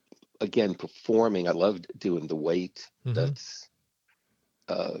 uh, Again, performing. I loved doing The Wait. Mm-hmm. That's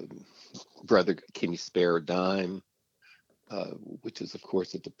Brother, Can You Spare a Dime? Which is, of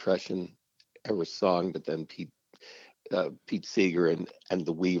course, a Depression era song, but then Pete Seeger and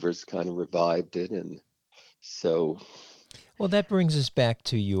the Weavers kind of revived it, and so. Well, that brings us back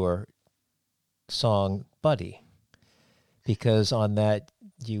to your song "Buddy," because on that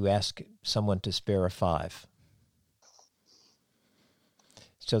you ask someone to spare a five.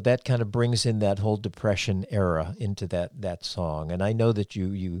 So that kind of brings in that whole Depression era into that song, and I know that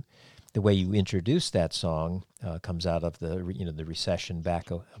you the way you introduced that song comes out of the recession back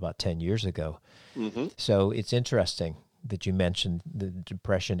about 10 years ago. Mm-hmm. So it's interesting that you mentioned the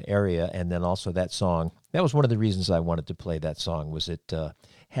Depression area, and then also that song. That was one of the reasons I wanted to play that song, was it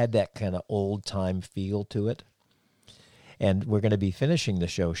had that kind of old-time feel to it. And we're going to be finishing the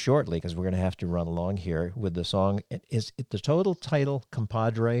show shortly because we're going to have to run along here with the song. Is it the total title,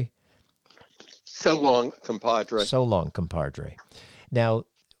 Compadre? So Long, Compadre. So Long, Compadre. Now,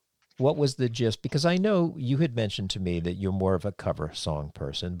 what was the gist? Because I know you had mentioned to me that you're more of a cover song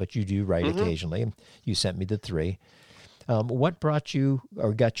person, but you do write occasionally. You sent me the 3. What brought you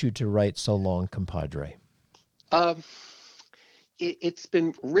or got you to write So Long, Compadre? It's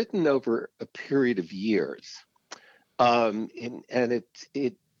been written over a period of years, and it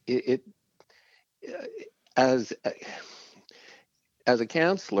as a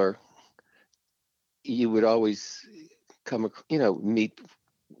counselor, you would always meet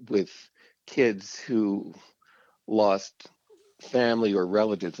with kids who lost family or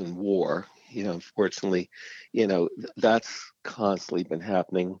relatives in war. Unfortunately, that's constantly been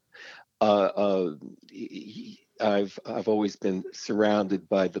happening. I've always been surrounded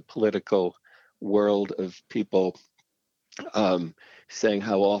by the political world of people saying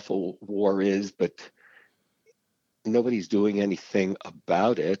how awful war is, but nobody's doing anything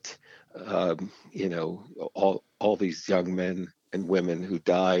about it. All these young men and women who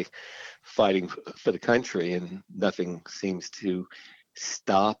die fighting for the country, and nothing seems to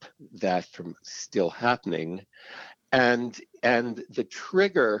stop that from still happening. And the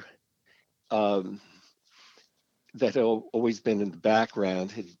trigger that had always been in the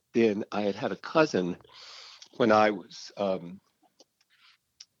background had been, I had a cousin when I was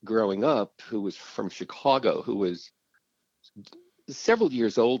growing up who was from Chicago, who was several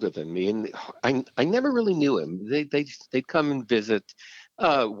years older than me, and I never really knew him. They'd come and visit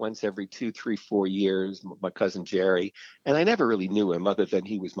once every 2, 3, 4 years, my cousin Jerry, and I never really knew him other than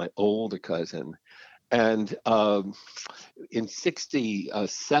he was my older cousin. And in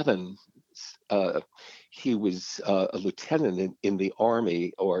 1967, he was a lieutenant in the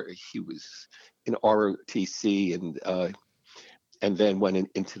Army, or he was in ROTC, and then went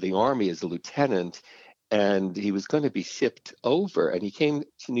into the Army as a lieutenant. And he was going to be shipped over, and he came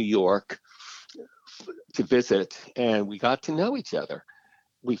to New York to visit, and we got to know each other.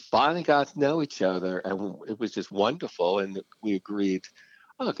 We finally got to know each other, and it was just wonderful. And we agreed,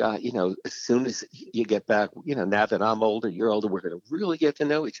 oh God, as soon as you get back, now that I'm older, you're older, we're going to really get to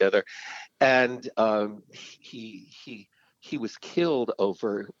know each other. And he was killed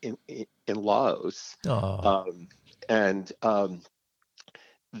over in Laos,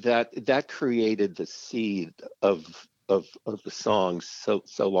 that created the seed of the song So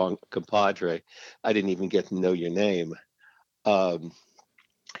Long, Compadre. I didn't even get to know your name,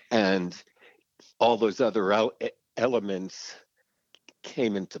 and all those other elements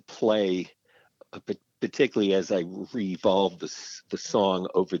came into play, particularly as I revolved the song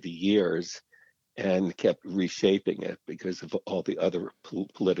over the years and kept reshaping it because of all the other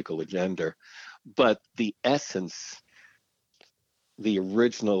political agenda. But the essence, the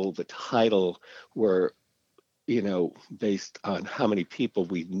original, the title were, based on how many people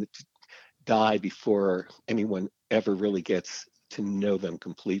we die before anyone ever really gets to know them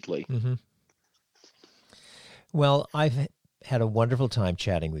completely. Mm-hmm. Well, I've had a wonderful time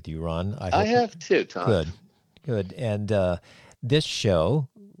chatting with you, Ron. I have too, Tom. Good. And this show,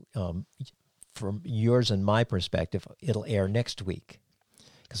 from yours and my perspective, it'll air next week,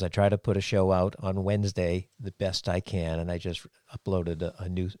 because I try to put a show out on Wednesday the best I can, and I just uploaded a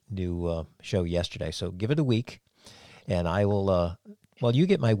new show yesterday. So give it a week, and I will. You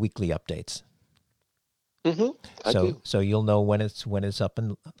get my weekly updates. Mm-hmm. I do. So you'll know when it's up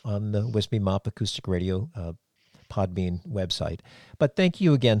on the Wispy Mop Acoustic Radio Podbean website. But thank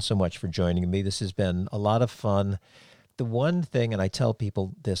you again so much for joining me. This has been a lot of fun. The one thing, and I tell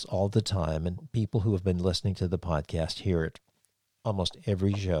people this all the time, and people who have been listening to the podcast hear it almost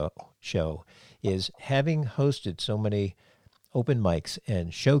every show, is having hosted so many open mics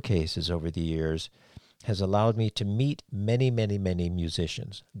and showcases over the years has allowed me to meet many, many, many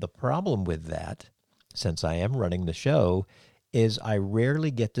musicians. The problem with that, since I am running the show, is I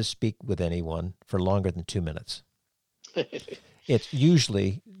rarely get to speak with anyone for longer than 2 minutes. It's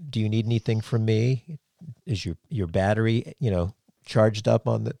usually, do you need anything from me? Is your battery, charged up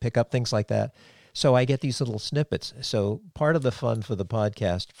on the pickup, things like that. So I get these little snippets. So part of the fun for the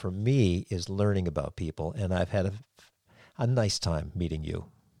podcast for me is learning about people, and I've had a nice time meeting you.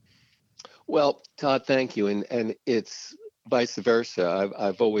 Well, Todd, thank you. And it's vice versa.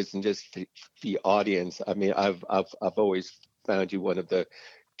 I've always, in just the audience, I mean, I've always found you one of the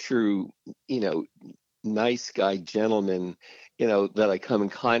true, nice guy gentlemen, that I come in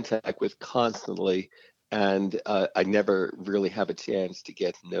contact with constantly. And I never really have a chance to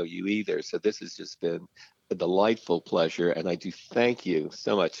get to know you either. So this has just been a delightful pleasure. And I do thank you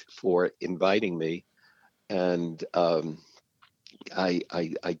so much for inviting me. And I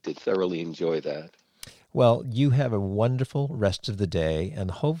did thoroughly enjoy that. Well, you have a wonderful rest of the day,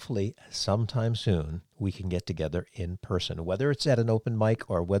 and hopefully sometime soon we can get together in person, whether it's at an open mic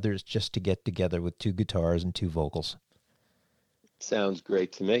or whether it's just to get together with 2 guitars and 2 vocals. Sounds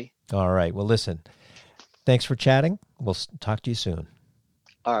great to me. All right. Well, listen, thanks for chatting. We'll talk to you soon.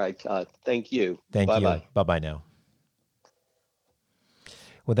 All right. Thank you. Thank you. Bye-bye. Bye-bye now.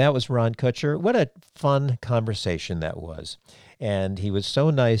 Well, that was Ron Kutcher. What a fun conversation that was. And he was so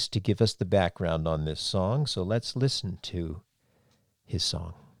nice to give us the background on this song. So let's listen to his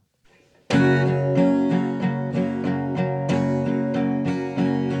song.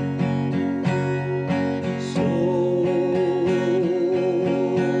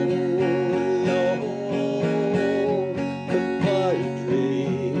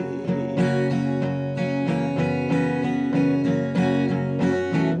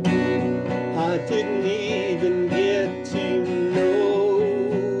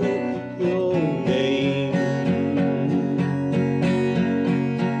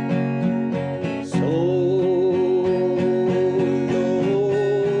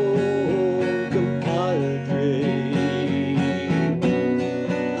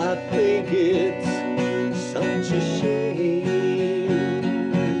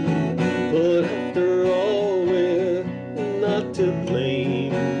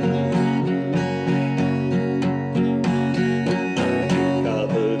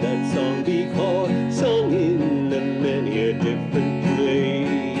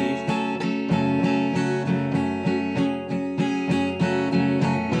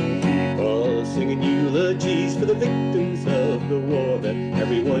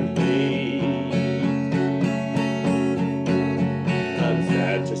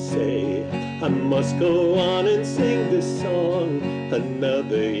 Must go on and sing this song,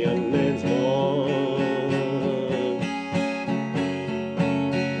 another young man's gone.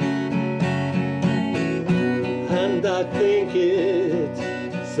 And I think it's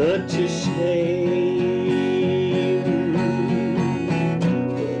such a shame,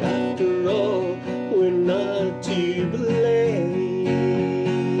 but after all, we're not to blame.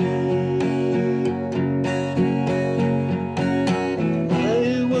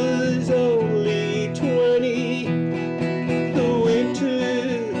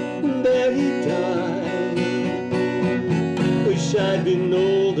 I'd been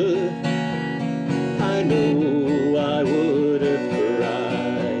older, I know I would have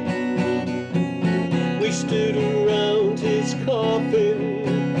cried. We stood around his coffin,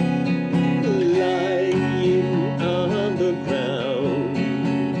 lying on the ground.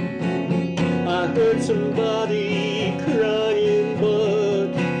 I heard somebody crying,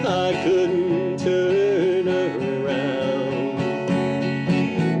 but I couldn't turn around.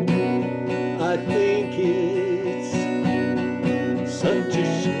 I think it's such a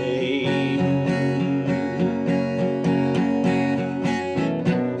shame,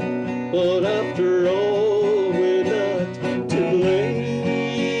 but after all, we're not to blame.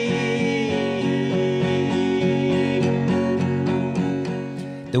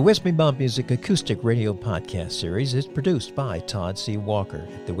 The Wispy Mob Music Acoustic Radio Podcast Series is produced by Todd C. Walker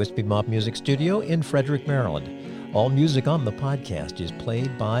at the Wispy Mob Music Studio in Frederick, Maryland. All music on the podcast is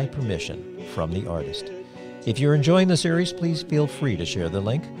played by permission from the artist. If you're enjoying the series, please feel free to share the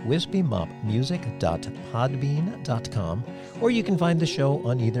link, wispymopmusic.podbean.com, or you can find the show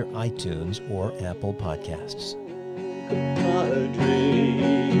on either iTunes or Apple Podcasts.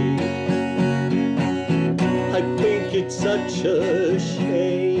 I think it's such a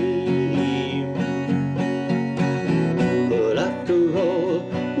shame, but after all,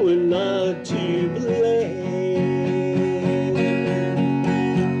 we're not to blame.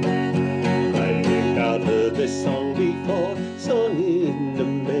 This song before.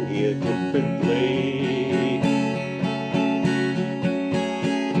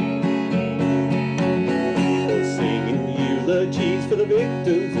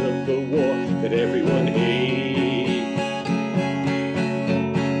 of the war that everyone hates.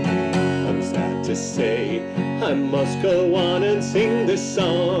 I'm sad to say I must go on and sing this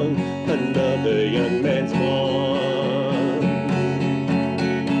song. Another young man's born.